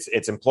education,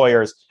 it's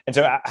employers. And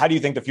so how do you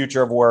think the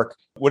future of work,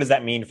 what does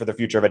that mean for the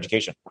future of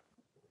education?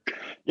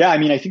 Yeah, I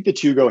mean, I think the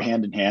two go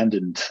hand in hand.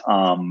 And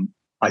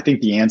I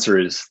think the answer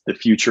is the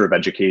future of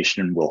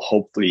education will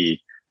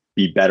hopefully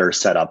be better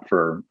set up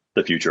for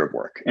the future of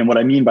work. And what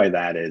I mean by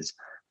that is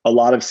a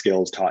lot of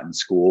skills taught in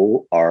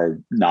school are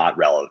not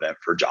relevant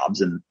for jobs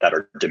and that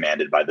are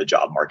demanded by the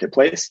job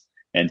marketplace.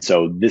 And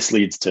so this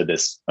leads to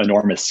this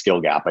enormous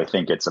skill gap. I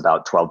think it's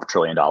about $12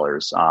 trillion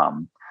or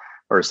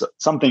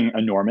something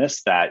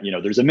enormous that,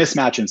 there's a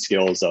mismatch in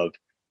skills of,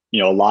 a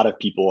lot of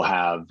people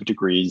have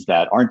degrees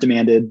that aren't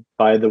demanded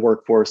by the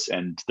workforce.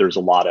 And there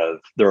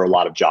are a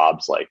lot of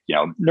jobs like,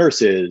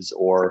 nurses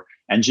or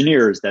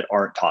engineers that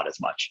aren't taught as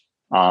much.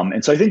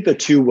 And so I think the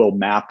two will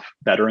map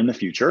better in the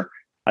future.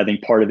 I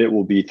think part of it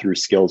will be through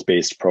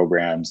skills-based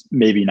programs,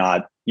 maybe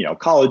not,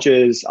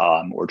 colleges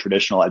or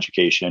traditional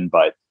education,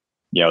 but,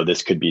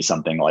 this could be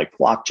something like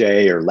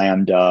BlockJ or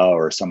Lambda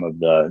or some of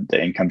the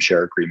income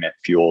share agreement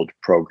fueled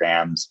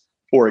programs,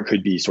 or it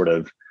could be sort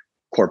of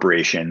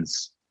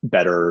corporations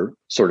better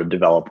sort of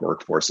developed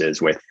workforces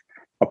with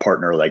a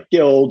partner like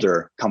Guild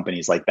or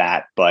companies like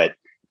that. But,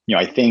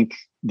 I think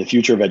the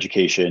future of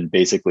education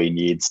basically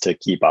needs to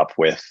keep up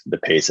with the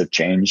pace of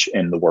change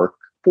in the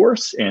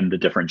workforce and the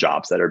different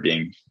jobs that are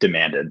being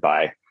demanded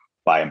by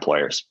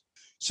employers.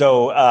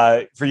 So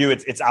for you,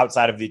 it's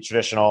outside of the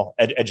traditional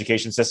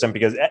education system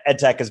because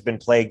edtech has been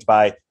plagued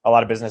by a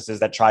lot of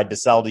businesses that tried to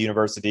sell to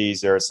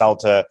universities or sell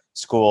to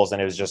schools,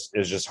 and it was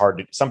just hard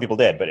to. Some people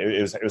did, but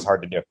it was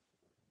hard to do.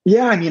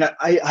 Yeah, I mean,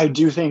 I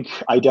do think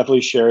I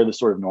definitely share the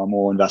sort of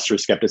normal investor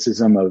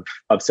skepticism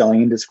of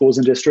selling into schools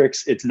and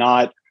districts. It's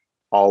not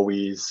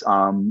always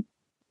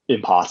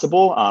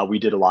impossible. We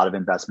did a lot of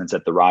investments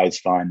at the Rise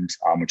Fund,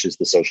 which is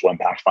the social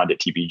impact fund at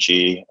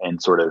TPG,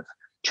 and sort of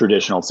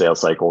traditional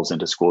sales cycles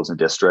into schools and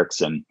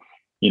districts. And,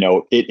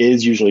 it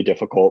is usually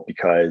difficult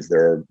because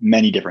there are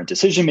many different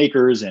decision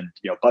makers and,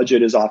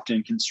 budget is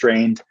often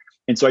constrained.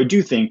 And so I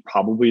do think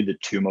probably the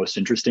two most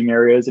interesting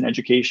areas in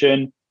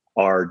education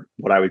are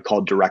what I would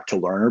call direct to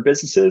learner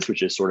businesses,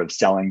 which is sort of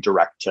selling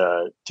direct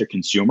to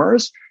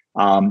consumers.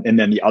 And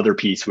then the other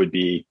piece would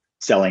be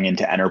selling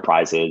into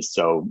enterprises.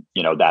 So,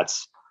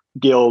 that's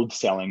Guild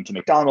selling to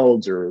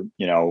McDonald's or,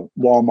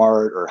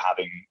 Walmart, or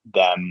having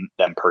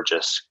them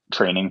purchase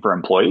training for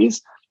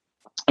employees.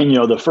 And,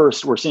 the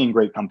first, we're seeing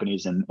great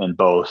companies in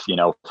both,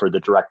 for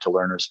the direct to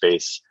learner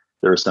space.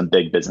 There are some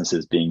big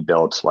businesses being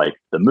built like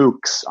the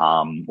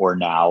MOOCs or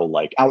now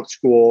like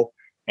OutSchool.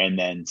 And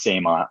then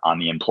same on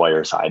the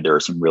employer side, there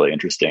are some really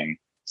interesting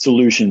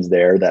solutions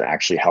there that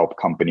actually help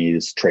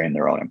companies train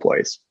their own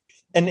employees.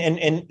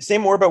 And say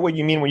more about what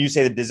you mean when you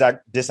say the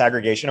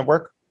disaggregation of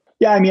work.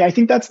 Yeah, I mean, I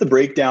think that's the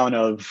breakdown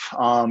of,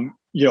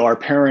 our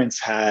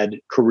parents had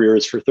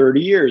careers for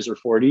 30 years or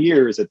 40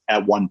 years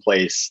at one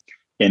place.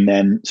 And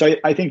then, so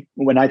I think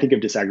when I think of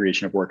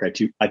disaggregation of work,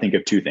 I think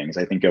of two things.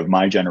 I think of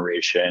my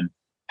generation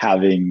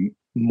having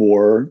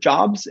more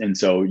jobs. And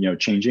so,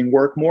 changing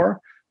work more.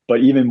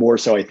 But even more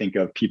so, I think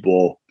of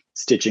people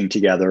stitching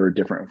together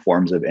different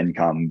forms of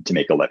income to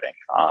make a living.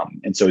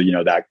 And so,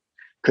 that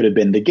could have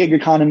been the gig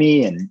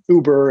economy and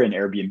Uber and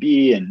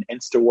Airbnb and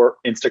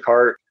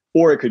Instacart,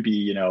 or it could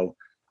be,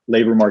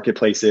 labor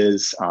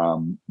marketplaces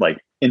like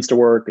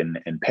Instawork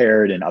and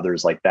Paired and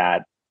others like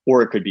that.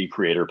 Or it could be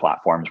creator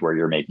platforms where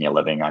you're making a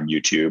living on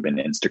YouTube and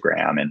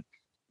Instagram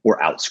or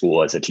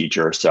OutSchool as a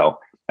teacher. So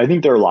I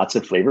think there are lots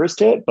of flavors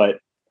to it, but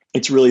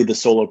it's really the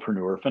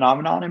solopreneur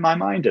phenomenon in my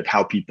mind of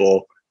how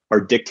people are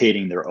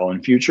dictating their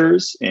own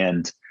futures.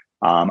 And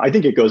I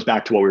think it goes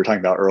back to what we were talking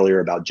about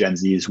earlier about Gen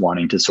Zs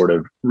wanting to sort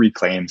of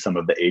reclaim some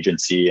of the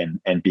agency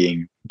and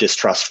being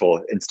distrustful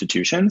of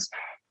institutions.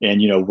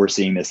 And, we're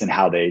seeing this in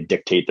how they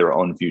dictate their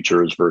own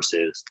futures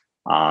versus,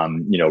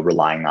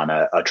 relying on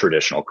a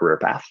traditional career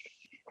path.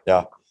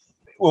 Yeah.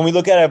 When we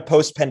look at a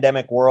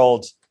post-pandemic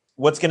world,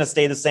 what's going to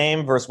stay the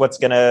same versus what's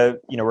going to,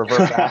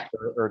 revert back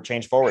or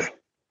change forward?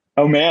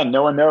 Oh, man,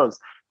 no one knows.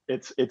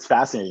 It's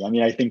fascinating. I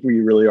mean, I think we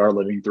really are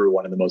living through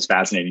one of the most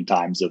fascinating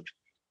times of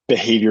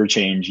behavior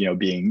change,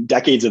 being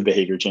decades of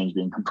behavior change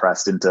being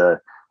compressed into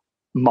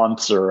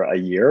months or a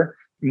year.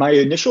 My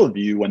initial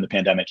view when the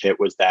pandemic hit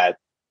was that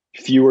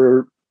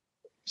fewer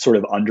sort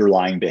of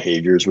underlying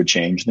behaviors would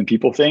change than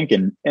people think.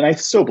 And I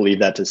still believe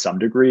that to some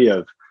degree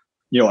of,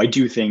 I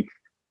do think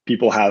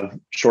people have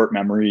short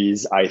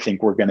memories. I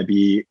think we're going to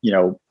be,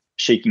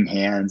 shaking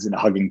hands and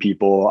hugging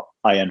people.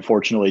 I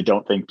unfortunately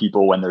don't think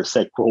people, when they're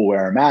sick, will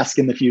wear a mask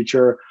in the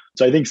future.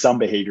 So I think some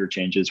behavior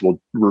changes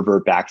will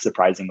revert back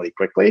surprisingly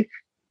quickly.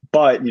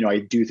 But, I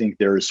do think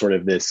there's sort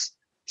of this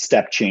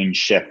step change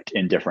shift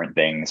in different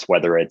things,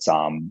 whether it's,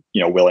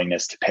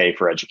 willingness to pay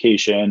for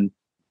education,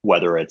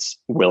 whether it's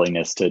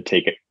willingness to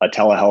take a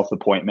telehealth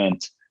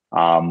appointment,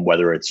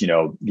 whether it's,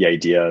 the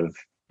idea of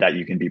that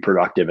you can be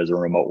productive as a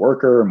remote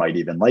worker, might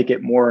even like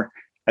it more.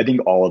 I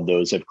think all of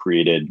those have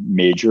created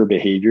major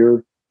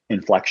behavior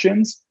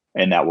inflections,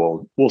 and that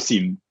we'll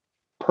see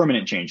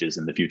permanent changes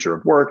in the future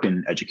of work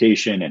and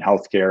education and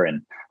healthcare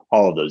and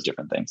all of those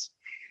different things.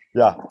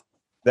 Yeah,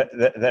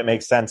 that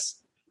makes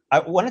sense. I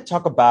want to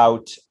talk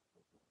about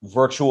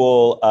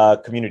virtual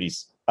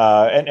communities,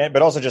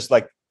 but also just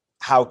like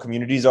how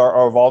communities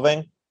are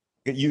evolving.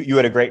 You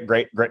had a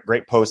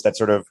great post that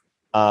sort of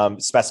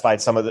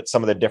specified some of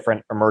the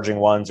different emerging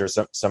ones, or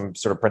some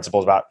sort of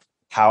principles about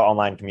how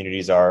online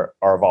communities are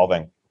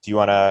evolving. Do you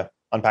want to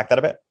unpack that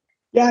a bit?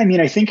 Yeah, I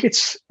mean, I think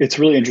it's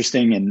really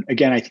interesting. And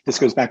again, I think this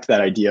goes back to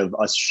that idea of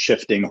us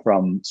shifting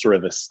from sort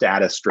of a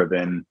status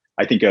driven.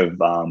 I think of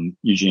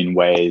Eugene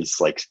Wei's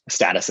like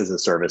status as a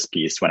service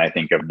piece when I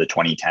think of the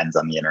 2010s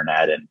on the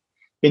internet and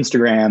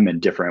Instagram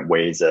and different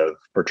ways of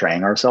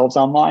portraying ourselves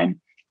online.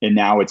 And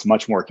now it's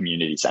much more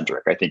community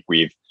centric. I think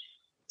we've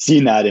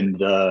seen that in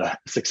the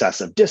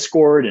success of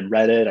Discord and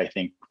Reddit. I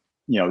think,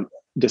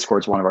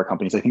 Discord's one of our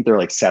companies. I think there are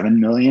like 7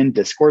 million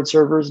Discord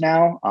servers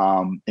now.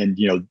 And,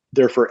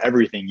 they're for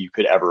everything you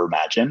could ever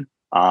imagine.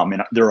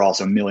 And there are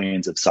also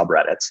millions of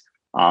subreddits.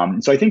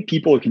 So I think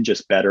people can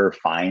just better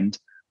find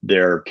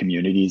their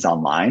communities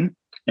online.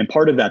 And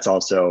part of that's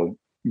also,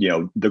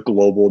 the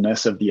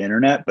globalness of the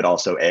internet, but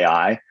also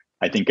AI.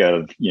 I think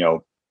of,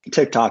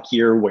 TikTok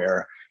here,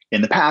 where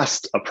in the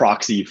past, a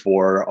proxy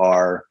for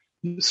our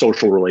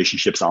social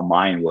relationships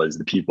online was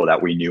the people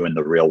that we knew in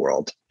the real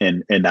world.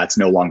 And that's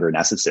no longer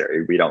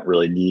necessary. We don't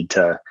really need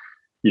to,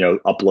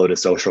 upload a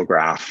social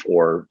graph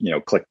or,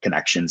 click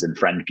connections and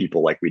friend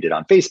people like we did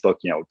on Facebook.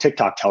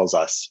 TikTok tells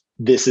us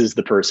this is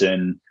the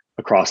person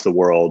across the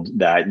world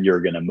that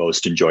you're going to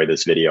most enjoy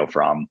this video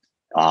from.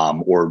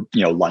 Or,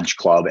 Lunch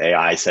Club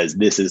AI says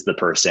this is the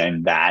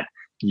person that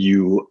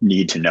you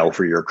need to know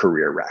for your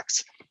career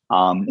recs.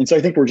 And so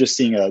I think we're just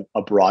seeing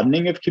a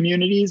broadening of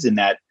communities in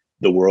that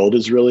the world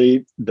is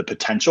really the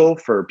potential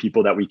for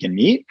people that we can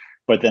meet.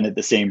 But then at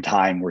the same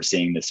time, we're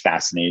seeing this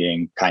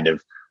fascinating kind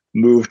of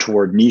move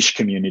toward niche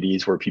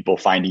communities where people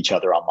find each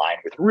other online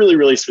with really,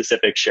 really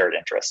specific shared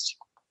interests.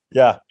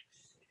 Yeah.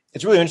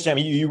 It's really interesting. I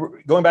mean, you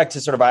going back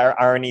to sort of our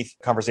irony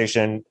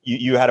conversation,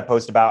 you had a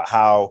post about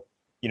how,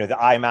 the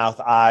eye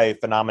mouth eye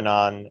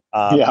phenomenon,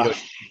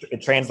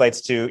 it translates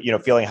to,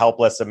 feeling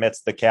helpless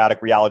amidst the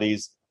chaotic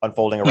realities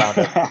unfolding around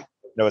us.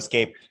 No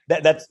escape.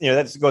 That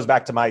goes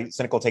back to my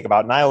cynical take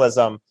about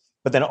nihilism.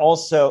 But then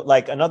also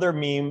like another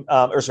meme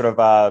or sort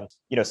of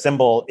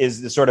symbol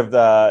is the sort of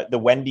the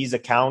Wendy's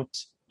account,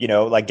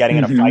 like getting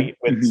in a fight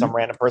with some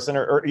random person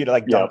or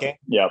like dunking.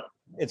 Yep.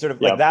 It's sort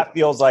of like that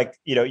feels like,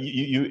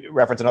 you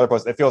reference another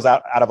post. It feels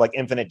out of like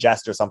infinite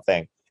jest or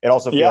something. It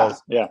also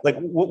feels like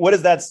what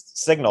does that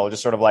signal?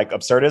 Just sort of like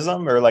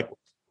absurdism or like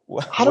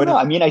I don't know.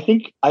 I mean, I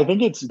think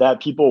it's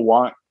that people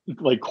want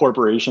like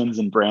corporations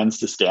and brands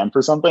to stand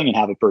for something and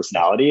have a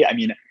personality. I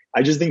mean,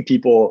 I just think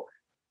people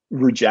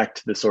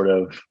reject the sort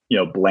of,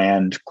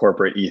 bland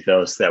corporate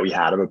ethos that we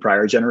had of a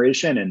prior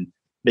generation. And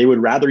they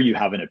would rather you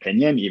have an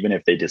opinion, even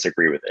if they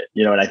disagree with it,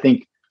 and I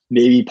think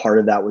maybe part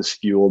of that was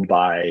fueled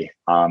by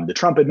the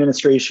Trump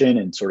administration,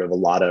 and sort of a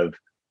lot of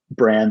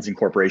brands and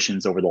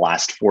corporations over the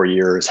last 4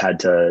 years had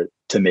to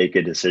make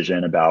a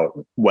decision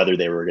about whether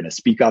they were going to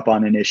speak up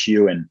on an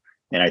issue. And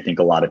I think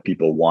a lot of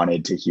people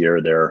wanted to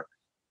hear their,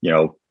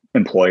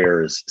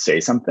 employers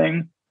say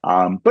something.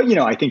 But,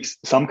 I think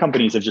some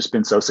companies have just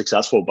been so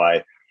successful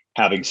by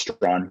having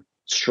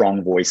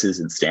strong voices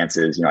and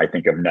stances. I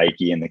think of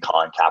Nike and the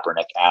Colin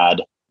Kaepernick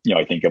ad.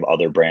 I think of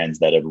other brands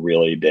that have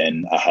really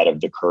been ahead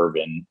of the curve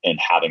in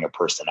having a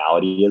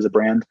personality as a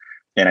brand.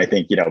 And I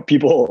think,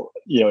 people,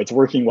 it's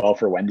working well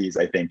for Wendy's.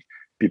 I think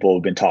people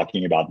have been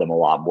talking about them a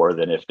lot more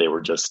than if they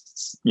were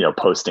just,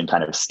 posting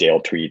kind of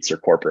stale tweets or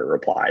corporate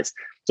replies.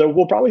 So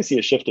we'll probably see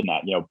a shift in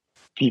that.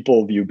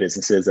 People view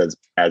businesses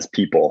as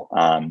people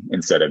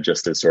instead of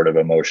just as sort of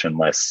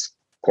emotionless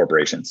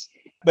corporations.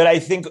 But I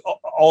think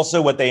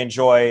also what they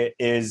enjoy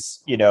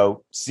is,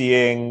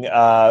 seeing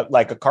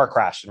like a car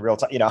crash in real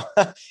time,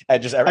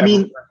 and just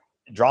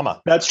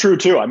drama. That's true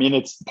too. I mean,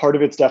 it's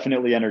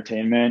definitely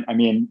entertainment. I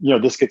mean,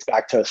 this gets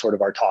back to sort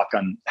of our talk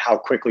on how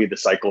quickly the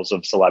cycles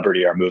of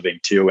celebrity are moving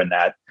too, and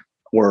that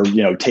or,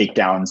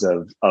 takedowns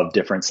of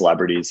different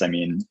celebrities. I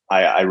mean,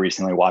 I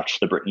recently watched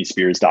the Britney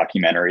Spears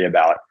documentary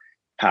about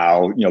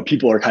how,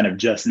 people are kind of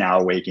just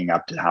now waking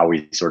up to how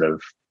we sort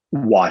of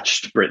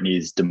watched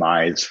Britney's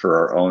demise for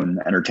our own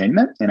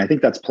entertainment. And I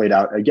think that's played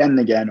out again and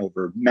again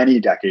over many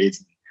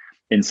decades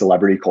in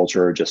celebrity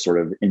culture, just sort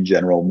of in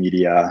general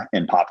media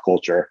and pop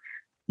culture.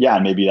 Yeah,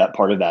 maybe that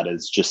part of that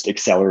is just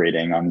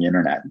accelerating on the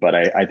internet. But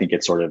I think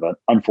it's sort of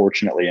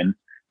unfortunately an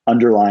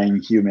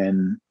underlying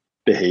human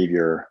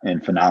behavior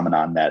and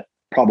phenomenon that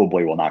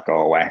probably will not go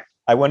away.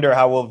 I wonder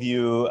how we'll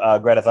view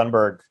Greta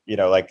Thunberg,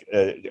 like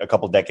a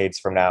couple decades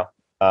from now.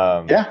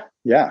 Yeah.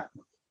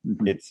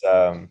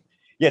 Mm-hmm.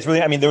 It's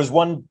really, I mean, there was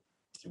one,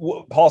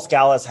 Paul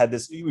Scalise had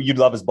this, you'd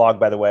love his blog,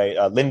 by the way,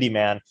 Lindy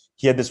Man.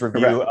 He had this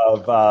review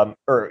of,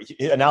 or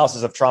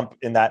analysis of Trump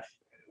in that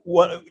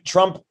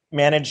Trump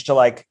managed to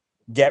like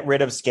get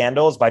rid of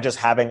scandals by just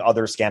having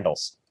other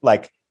scandals,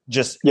 like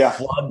just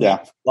flood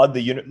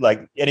the unit,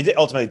 like, and it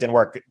ultimately didn't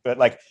work, but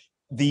like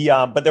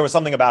but there was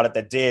something about it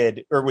that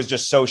did, or was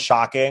just so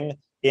shocking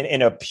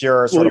in a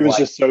pure sort of. It was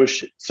just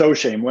so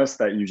shameless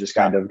that you just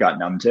kind of got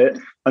numb to it.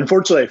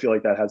 Unfortunately, I feel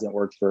like that hasn't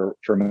worked for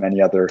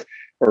many other,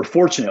 or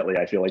fortunately,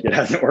 I feel like it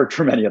hasn't worked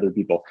for many other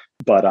people.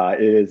 But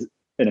it is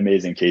an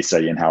amazing case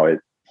study in how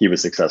he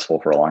was successful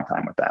for a long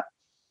time with that.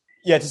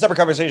 Yeah, it's a separate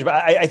conversation, but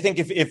I think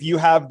if you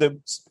have the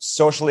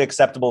socially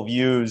acceptable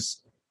views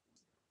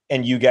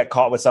and you get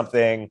caught with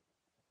something,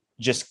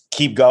 just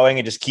keep going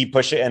and just keep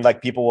pushing, and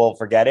like people will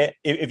forget it.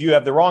 If you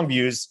have the wrong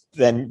views,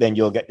 then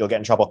you'll get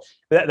in trouble.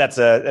 But that's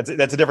a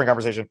different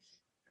conversation.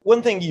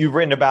 One thing you've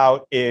written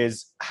about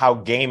is how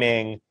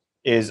gaming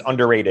is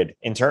underrated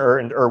in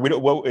turn, or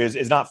what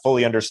is not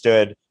fully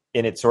understood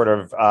in its sort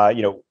of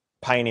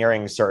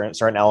pioneering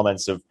certain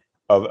elements of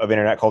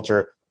internet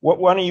culture.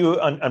 Why don't you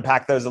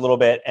unpack those a little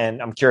bit?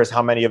 And I'm curious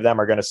how many of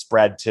them are going to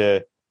spread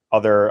to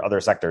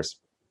other sectors.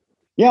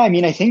 Yeah, I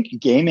mean, I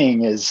think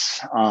gaming is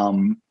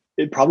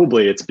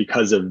it's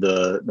because of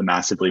the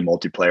massively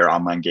multiplayer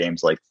online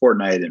games like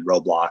Fortnite and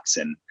Roblox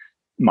and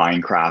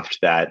Minecraft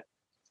that,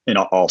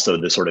 also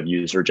the sort of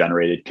user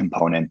generated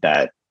component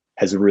that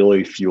has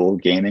really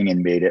fueled gaming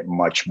and made it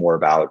much more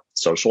about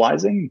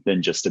socializing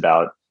than just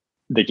about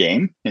the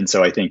game. And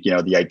so I think,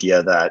 the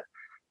idea that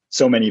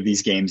so many of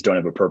these games don't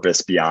have a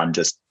purpose beyond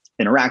just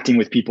interacting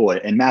with people.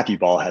 And Matthew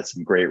Ball has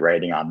some great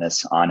writing on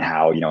this, on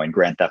how, in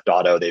Grand Theft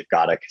Auto, they've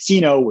got a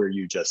casino where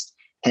you just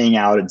hang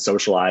out and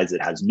socialize.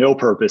 It has no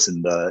purpose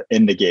in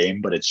the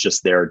game, but it's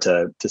just there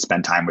to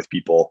spend time with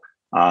people.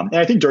 And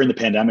I think during the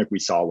pandemic, we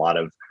saw a lot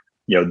of,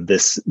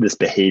 this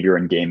behavior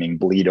in gaming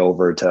bleed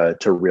over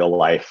to real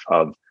life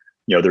of,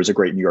 there's a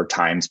great New York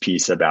Times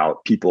piece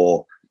about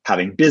people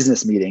having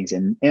business meetings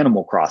in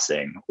Animal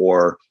Crossing,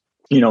 or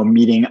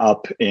meeting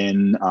up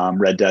in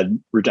Red Dead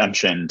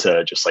Redemption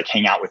to just like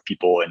hang out with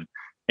people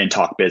and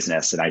talk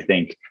business. And I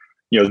think,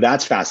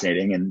 that's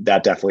fascinating. And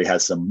that definitely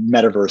has some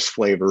metaverse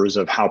flavors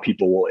of how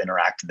people will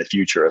interact in the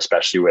future,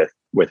 especially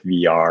with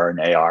VR and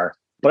AR.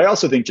 But I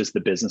also think just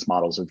the business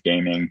models of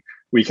gaming,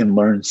 we can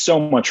learn so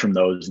much from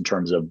those in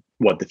terms of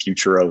what the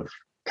future of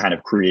kind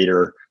of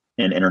creator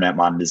and internet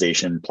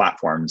monetization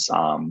platforms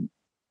are,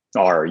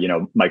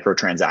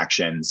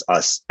 microtransactions,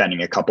 us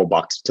spending a couple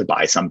bucks to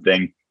buy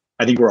something.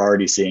 I think we're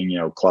already seeing,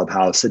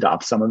 Clubhouse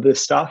adopt some of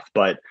this stuff,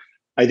 but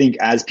I think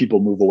as people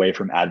move away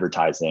from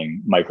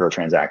advertising,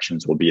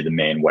 microtransactions will be the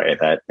main way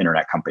that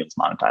internet companies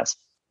monetize.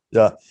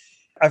 Yeah.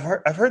 I've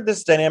heard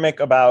this dynamic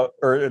about,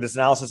 or this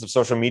analysis of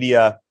social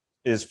media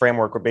is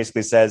framework, where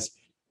basically says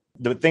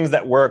the things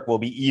that work will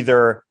be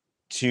either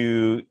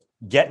to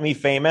get me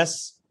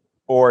famous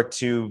or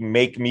to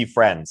make me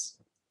friends.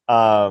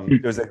 There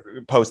was a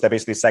post that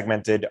basically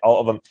segmented all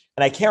of them,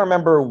 and I can't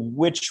remember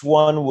which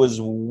one was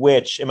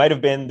which. It might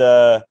have been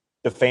the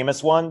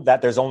famous one,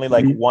 that there's only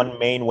like one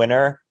main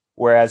winner,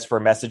 whereas for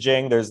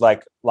messaging there's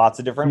like lots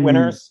of different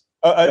winners.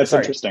 That's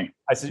interesting.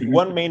 I said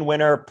one main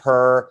winner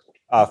per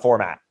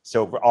format.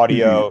 So for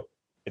audio,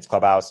 it's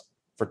Clubhouse.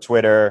 For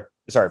Twitter,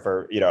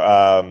 for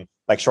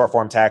like short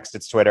form text,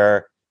 it's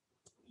Twitter.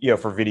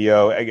 For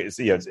video, I guess,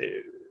 async,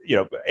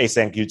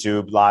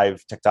 YouTube,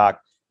 live, TikTok.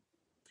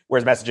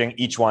 Whereas messaging,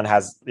 each one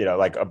has,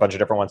 like a bunch of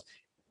different ones.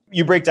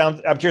 You break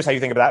down, I'm curious how you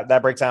think about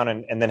that breakdown,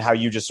 and then how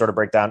you just sort of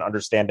break down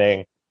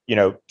understanding,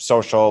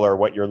 social, or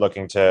what you're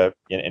looking to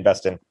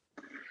invest in.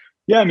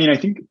 Yeah, I mean, I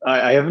think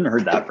I haven't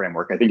heard that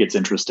framework. I think it's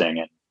interesting,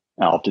 and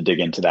I'll have to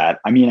dig into that.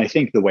 I mean, I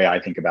think the way I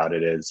think about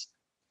it is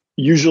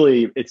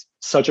usually it's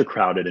such a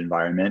crowded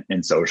environment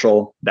in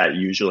social that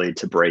usually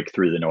to break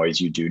through the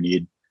noise, you do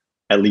need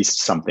at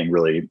least something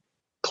really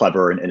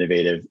clever and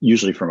innovative,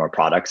 usually from a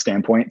product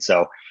standpoint.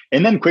 So,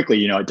 and then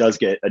quickly, it does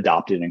get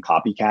adopted and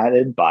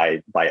copycatted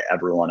by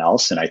everyone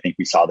else. And I think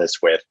we saw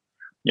this with,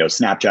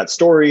 Snapchat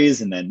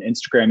stories, and then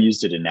Instagram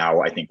used it. And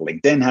now I think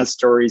LinkedIn has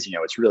stories,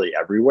 it's really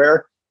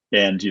everywhere.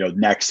 And,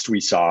 next we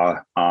saw,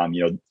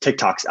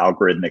 TikTok's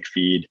algorithmic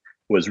feed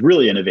was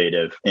really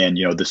innovative, and,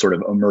 the sort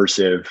of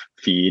immersive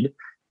feed.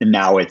 And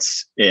now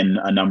it's in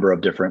a number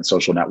of different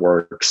social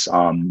networks.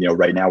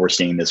 Right now we're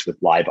seeing this with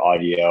live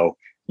audio,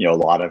 a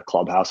lot of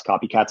Clubhouse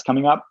copycats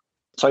coming up.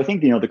 So I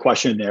think, the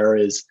question there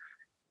is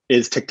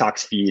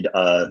TikTok's feed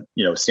a,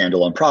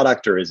 standalone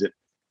product, or is it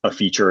a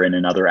feature in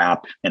another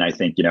app? And I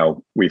think,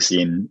 we've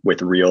seen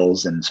with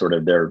Reels and sort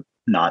of their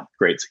not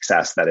great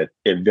success that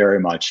it very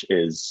much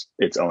is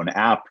its own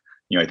app.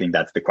 I think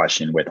that's the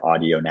question with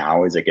audio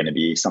now. Is it going to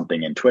be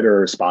something in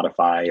Twitter or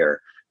Spotify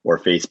or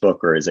Facebook,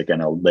 or is it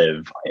going to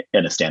live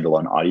in a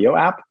standalone audio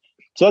app?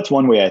 So that's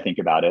one way I think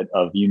about it,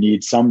 of you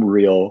need some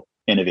real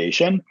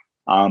innovation.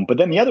 But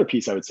then the other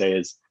piece I would say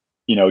is,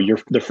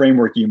 the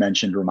framework you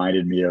mentioned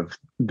reminded me of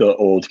the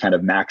old kind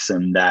of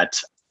maxim that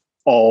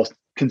all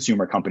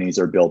consumer companies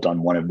are built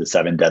on one of the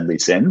 7 deadly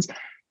sins,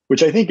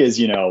 which I think is,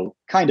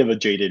 kind of a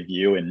jaded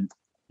view.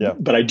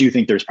 But I do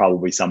think there's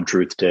probably some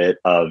truth to it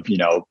of,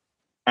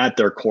 at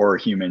their core,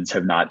 humans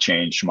have not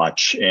changed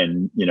much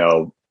in,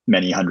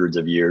 many hundreds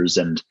of years.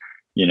 And,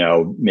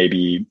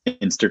 maybe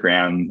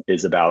Instagram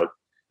is about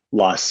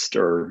lust,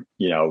 or,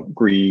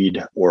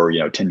 greed, or,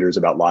 Tinder's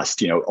about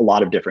lust. A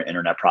lot of different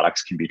internet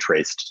products can be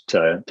traced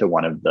to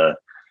one of the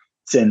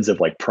sins of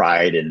like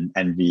pride and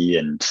envy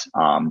and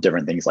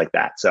different things like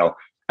that. So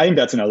I think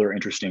that's another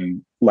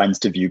interesting lens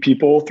to view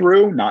people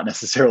through. Not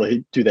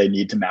necessarily do they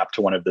need to map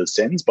to one of those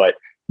sins, but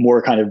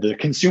more kind of the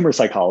consumer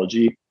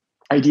psychology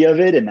idea of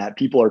it, and that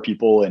people are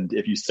people. And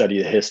if you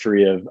study the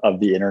history of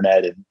the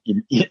internet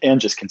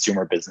and just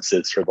consumer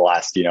businesses for the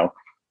last,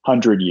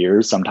 100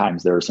 years,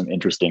 sometimes there are some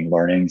interesting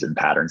learnings and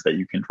patterns that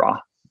you can draw.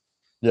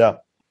 Yeah.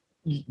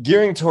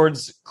 Gearing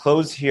towards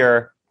close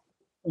here,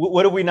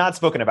 what have we not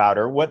spoken about,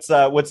 or what's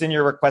in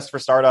your request for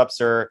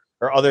startups or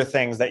other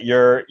things that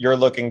you're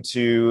looking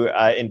to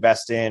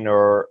invest in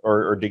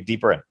or dig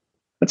deeper in?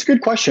 That's a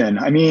good question.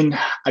 I mean,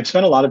 I've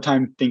spent a lot of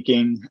time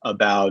thinking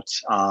about,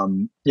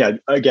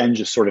 again,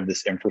 just sort of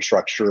this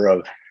infrastructure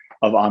of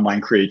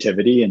online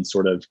creativity and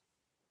sort of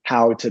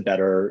how to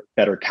better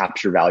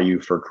capture value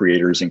for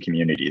creators and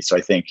communities. So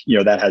I think,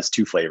 that has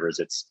two flavors.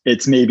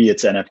 It's maybe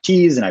it's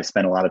NFTs, and I've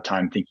spent a lot of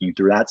time thinking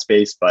through that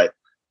space, but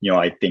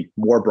I think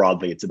more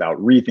broadly, it's about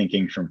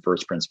rethinking from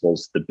first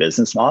principles the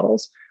business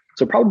models.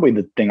 So probably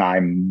the thing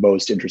I'm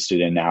most interested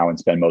in now and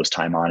spend most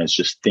time on is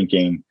just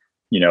thinking,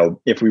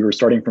 if we were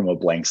starting from a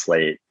blank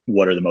slate,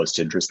 what are the most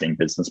interesting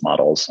business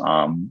models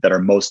that are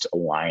most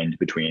aligned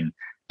between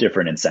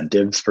different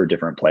incentives for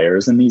different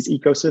players in these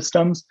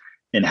ecosystems?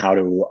 And how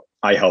do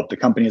I help the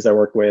companies I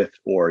work with,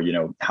 or,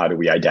 how do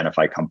we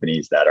identify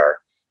companies that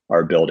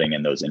are building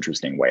in those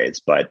interesting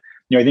ways? But,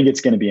 I think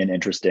it's going to be an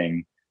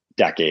interesting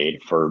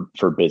decade for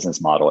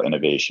business model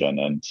innovation.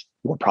 And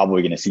we're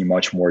probably going to see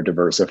much more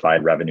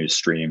diversified revenue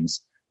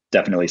streams.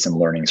 Definitely some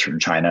learnings from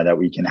China that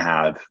we can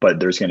have, but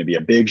there's going to be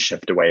a big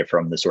shift away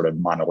from the sort of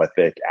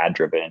monolithic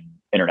ad-driven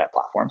internet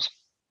platforms.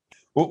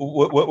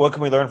 What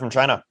can we learn from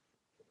China?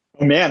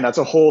 Oh, man, that's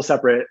a whole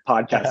separate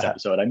podcast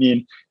episode. I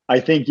mean,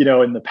 I think,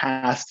 in the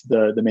past,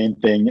 the main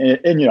thing,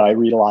 and I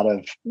read a lot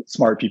of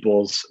smart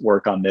people's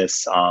work on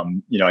this.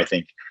 I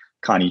think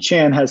Connie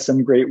Chan has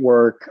some great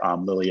work.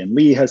 Lillian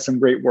Lee has some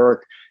great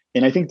work.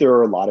 And I think there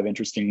are a lot of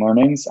interesting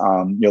learnings.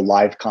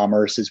 Live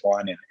commerce is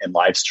one, and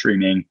live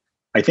streaming.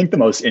 I think the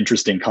most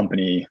interesting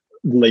company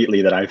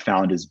lately that I've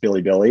found is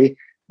Bilibili,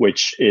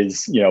 which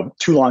is,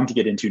 too long to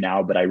get into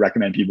now, but I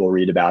recommend people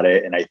read about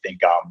it. And I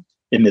think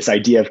in this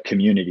idea of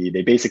community,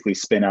 they basically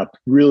spin up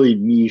really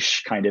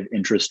niche kind of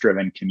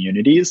interest-driven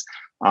communities.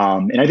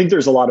 And I think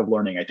there's a lot of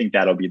learning. I think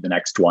that'll be the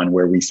next one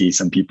where we see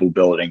some people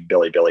building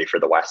Bilibili for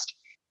the West.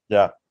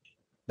 Yeah,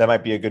 that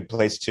might be a good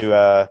place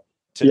to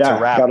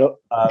wrap.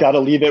 Gotta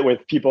leave it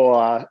with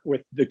people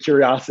with the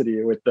curiosity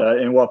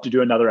and we'll have to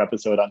do another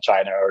episode on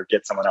China or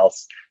get someone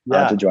else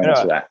to join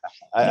us for that.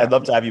 I'd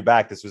love to have you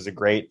back. This was a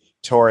great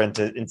tour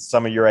into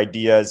some of your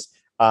ideas.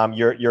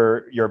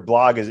 Your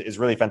blog is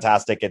really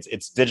fantastic.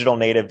 It's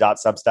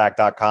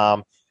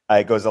digitalnative.substack.com.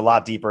 It goes a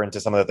lot deeper into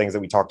some of the things that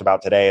we talked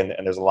about today, and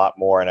there's a lot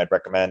more, and I'd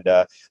recommend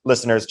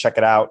listeners check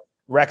it out.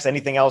 Rex,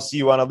 anything else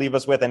you want to leave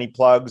us with? Any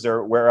plugs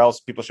or where else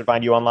people should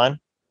find you online?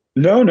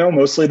 No,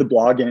 mostly the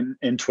blog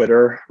and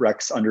Twitter,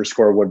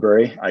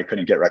 Rex_Woodbury. I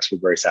couldn't get Rex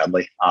Woodbury,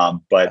 sadly.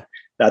 But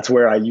that's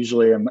where I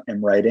usually am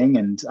writing.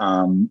 And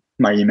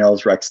my email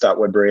is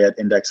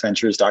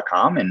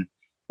rex.woodbury@indexventures.com. And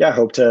I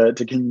hope to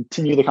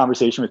continue the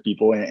conversation with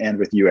people and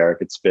with you, Eric.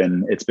 It's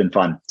been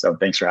fun. So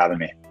thanks for having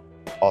me.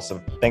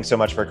 Awesome. Thanks so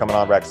much for coming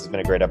on, Rex. It's been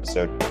a great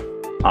episode.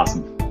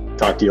 Awesome.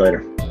 Talk to you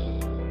later.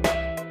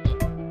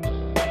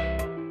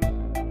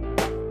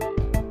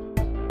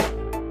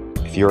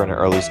 If you're an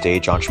early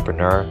stage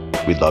entrepreneur,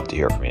 we'd love to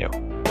hear from you.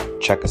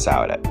 Check us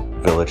out at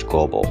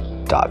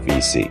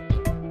villageglobal.vc.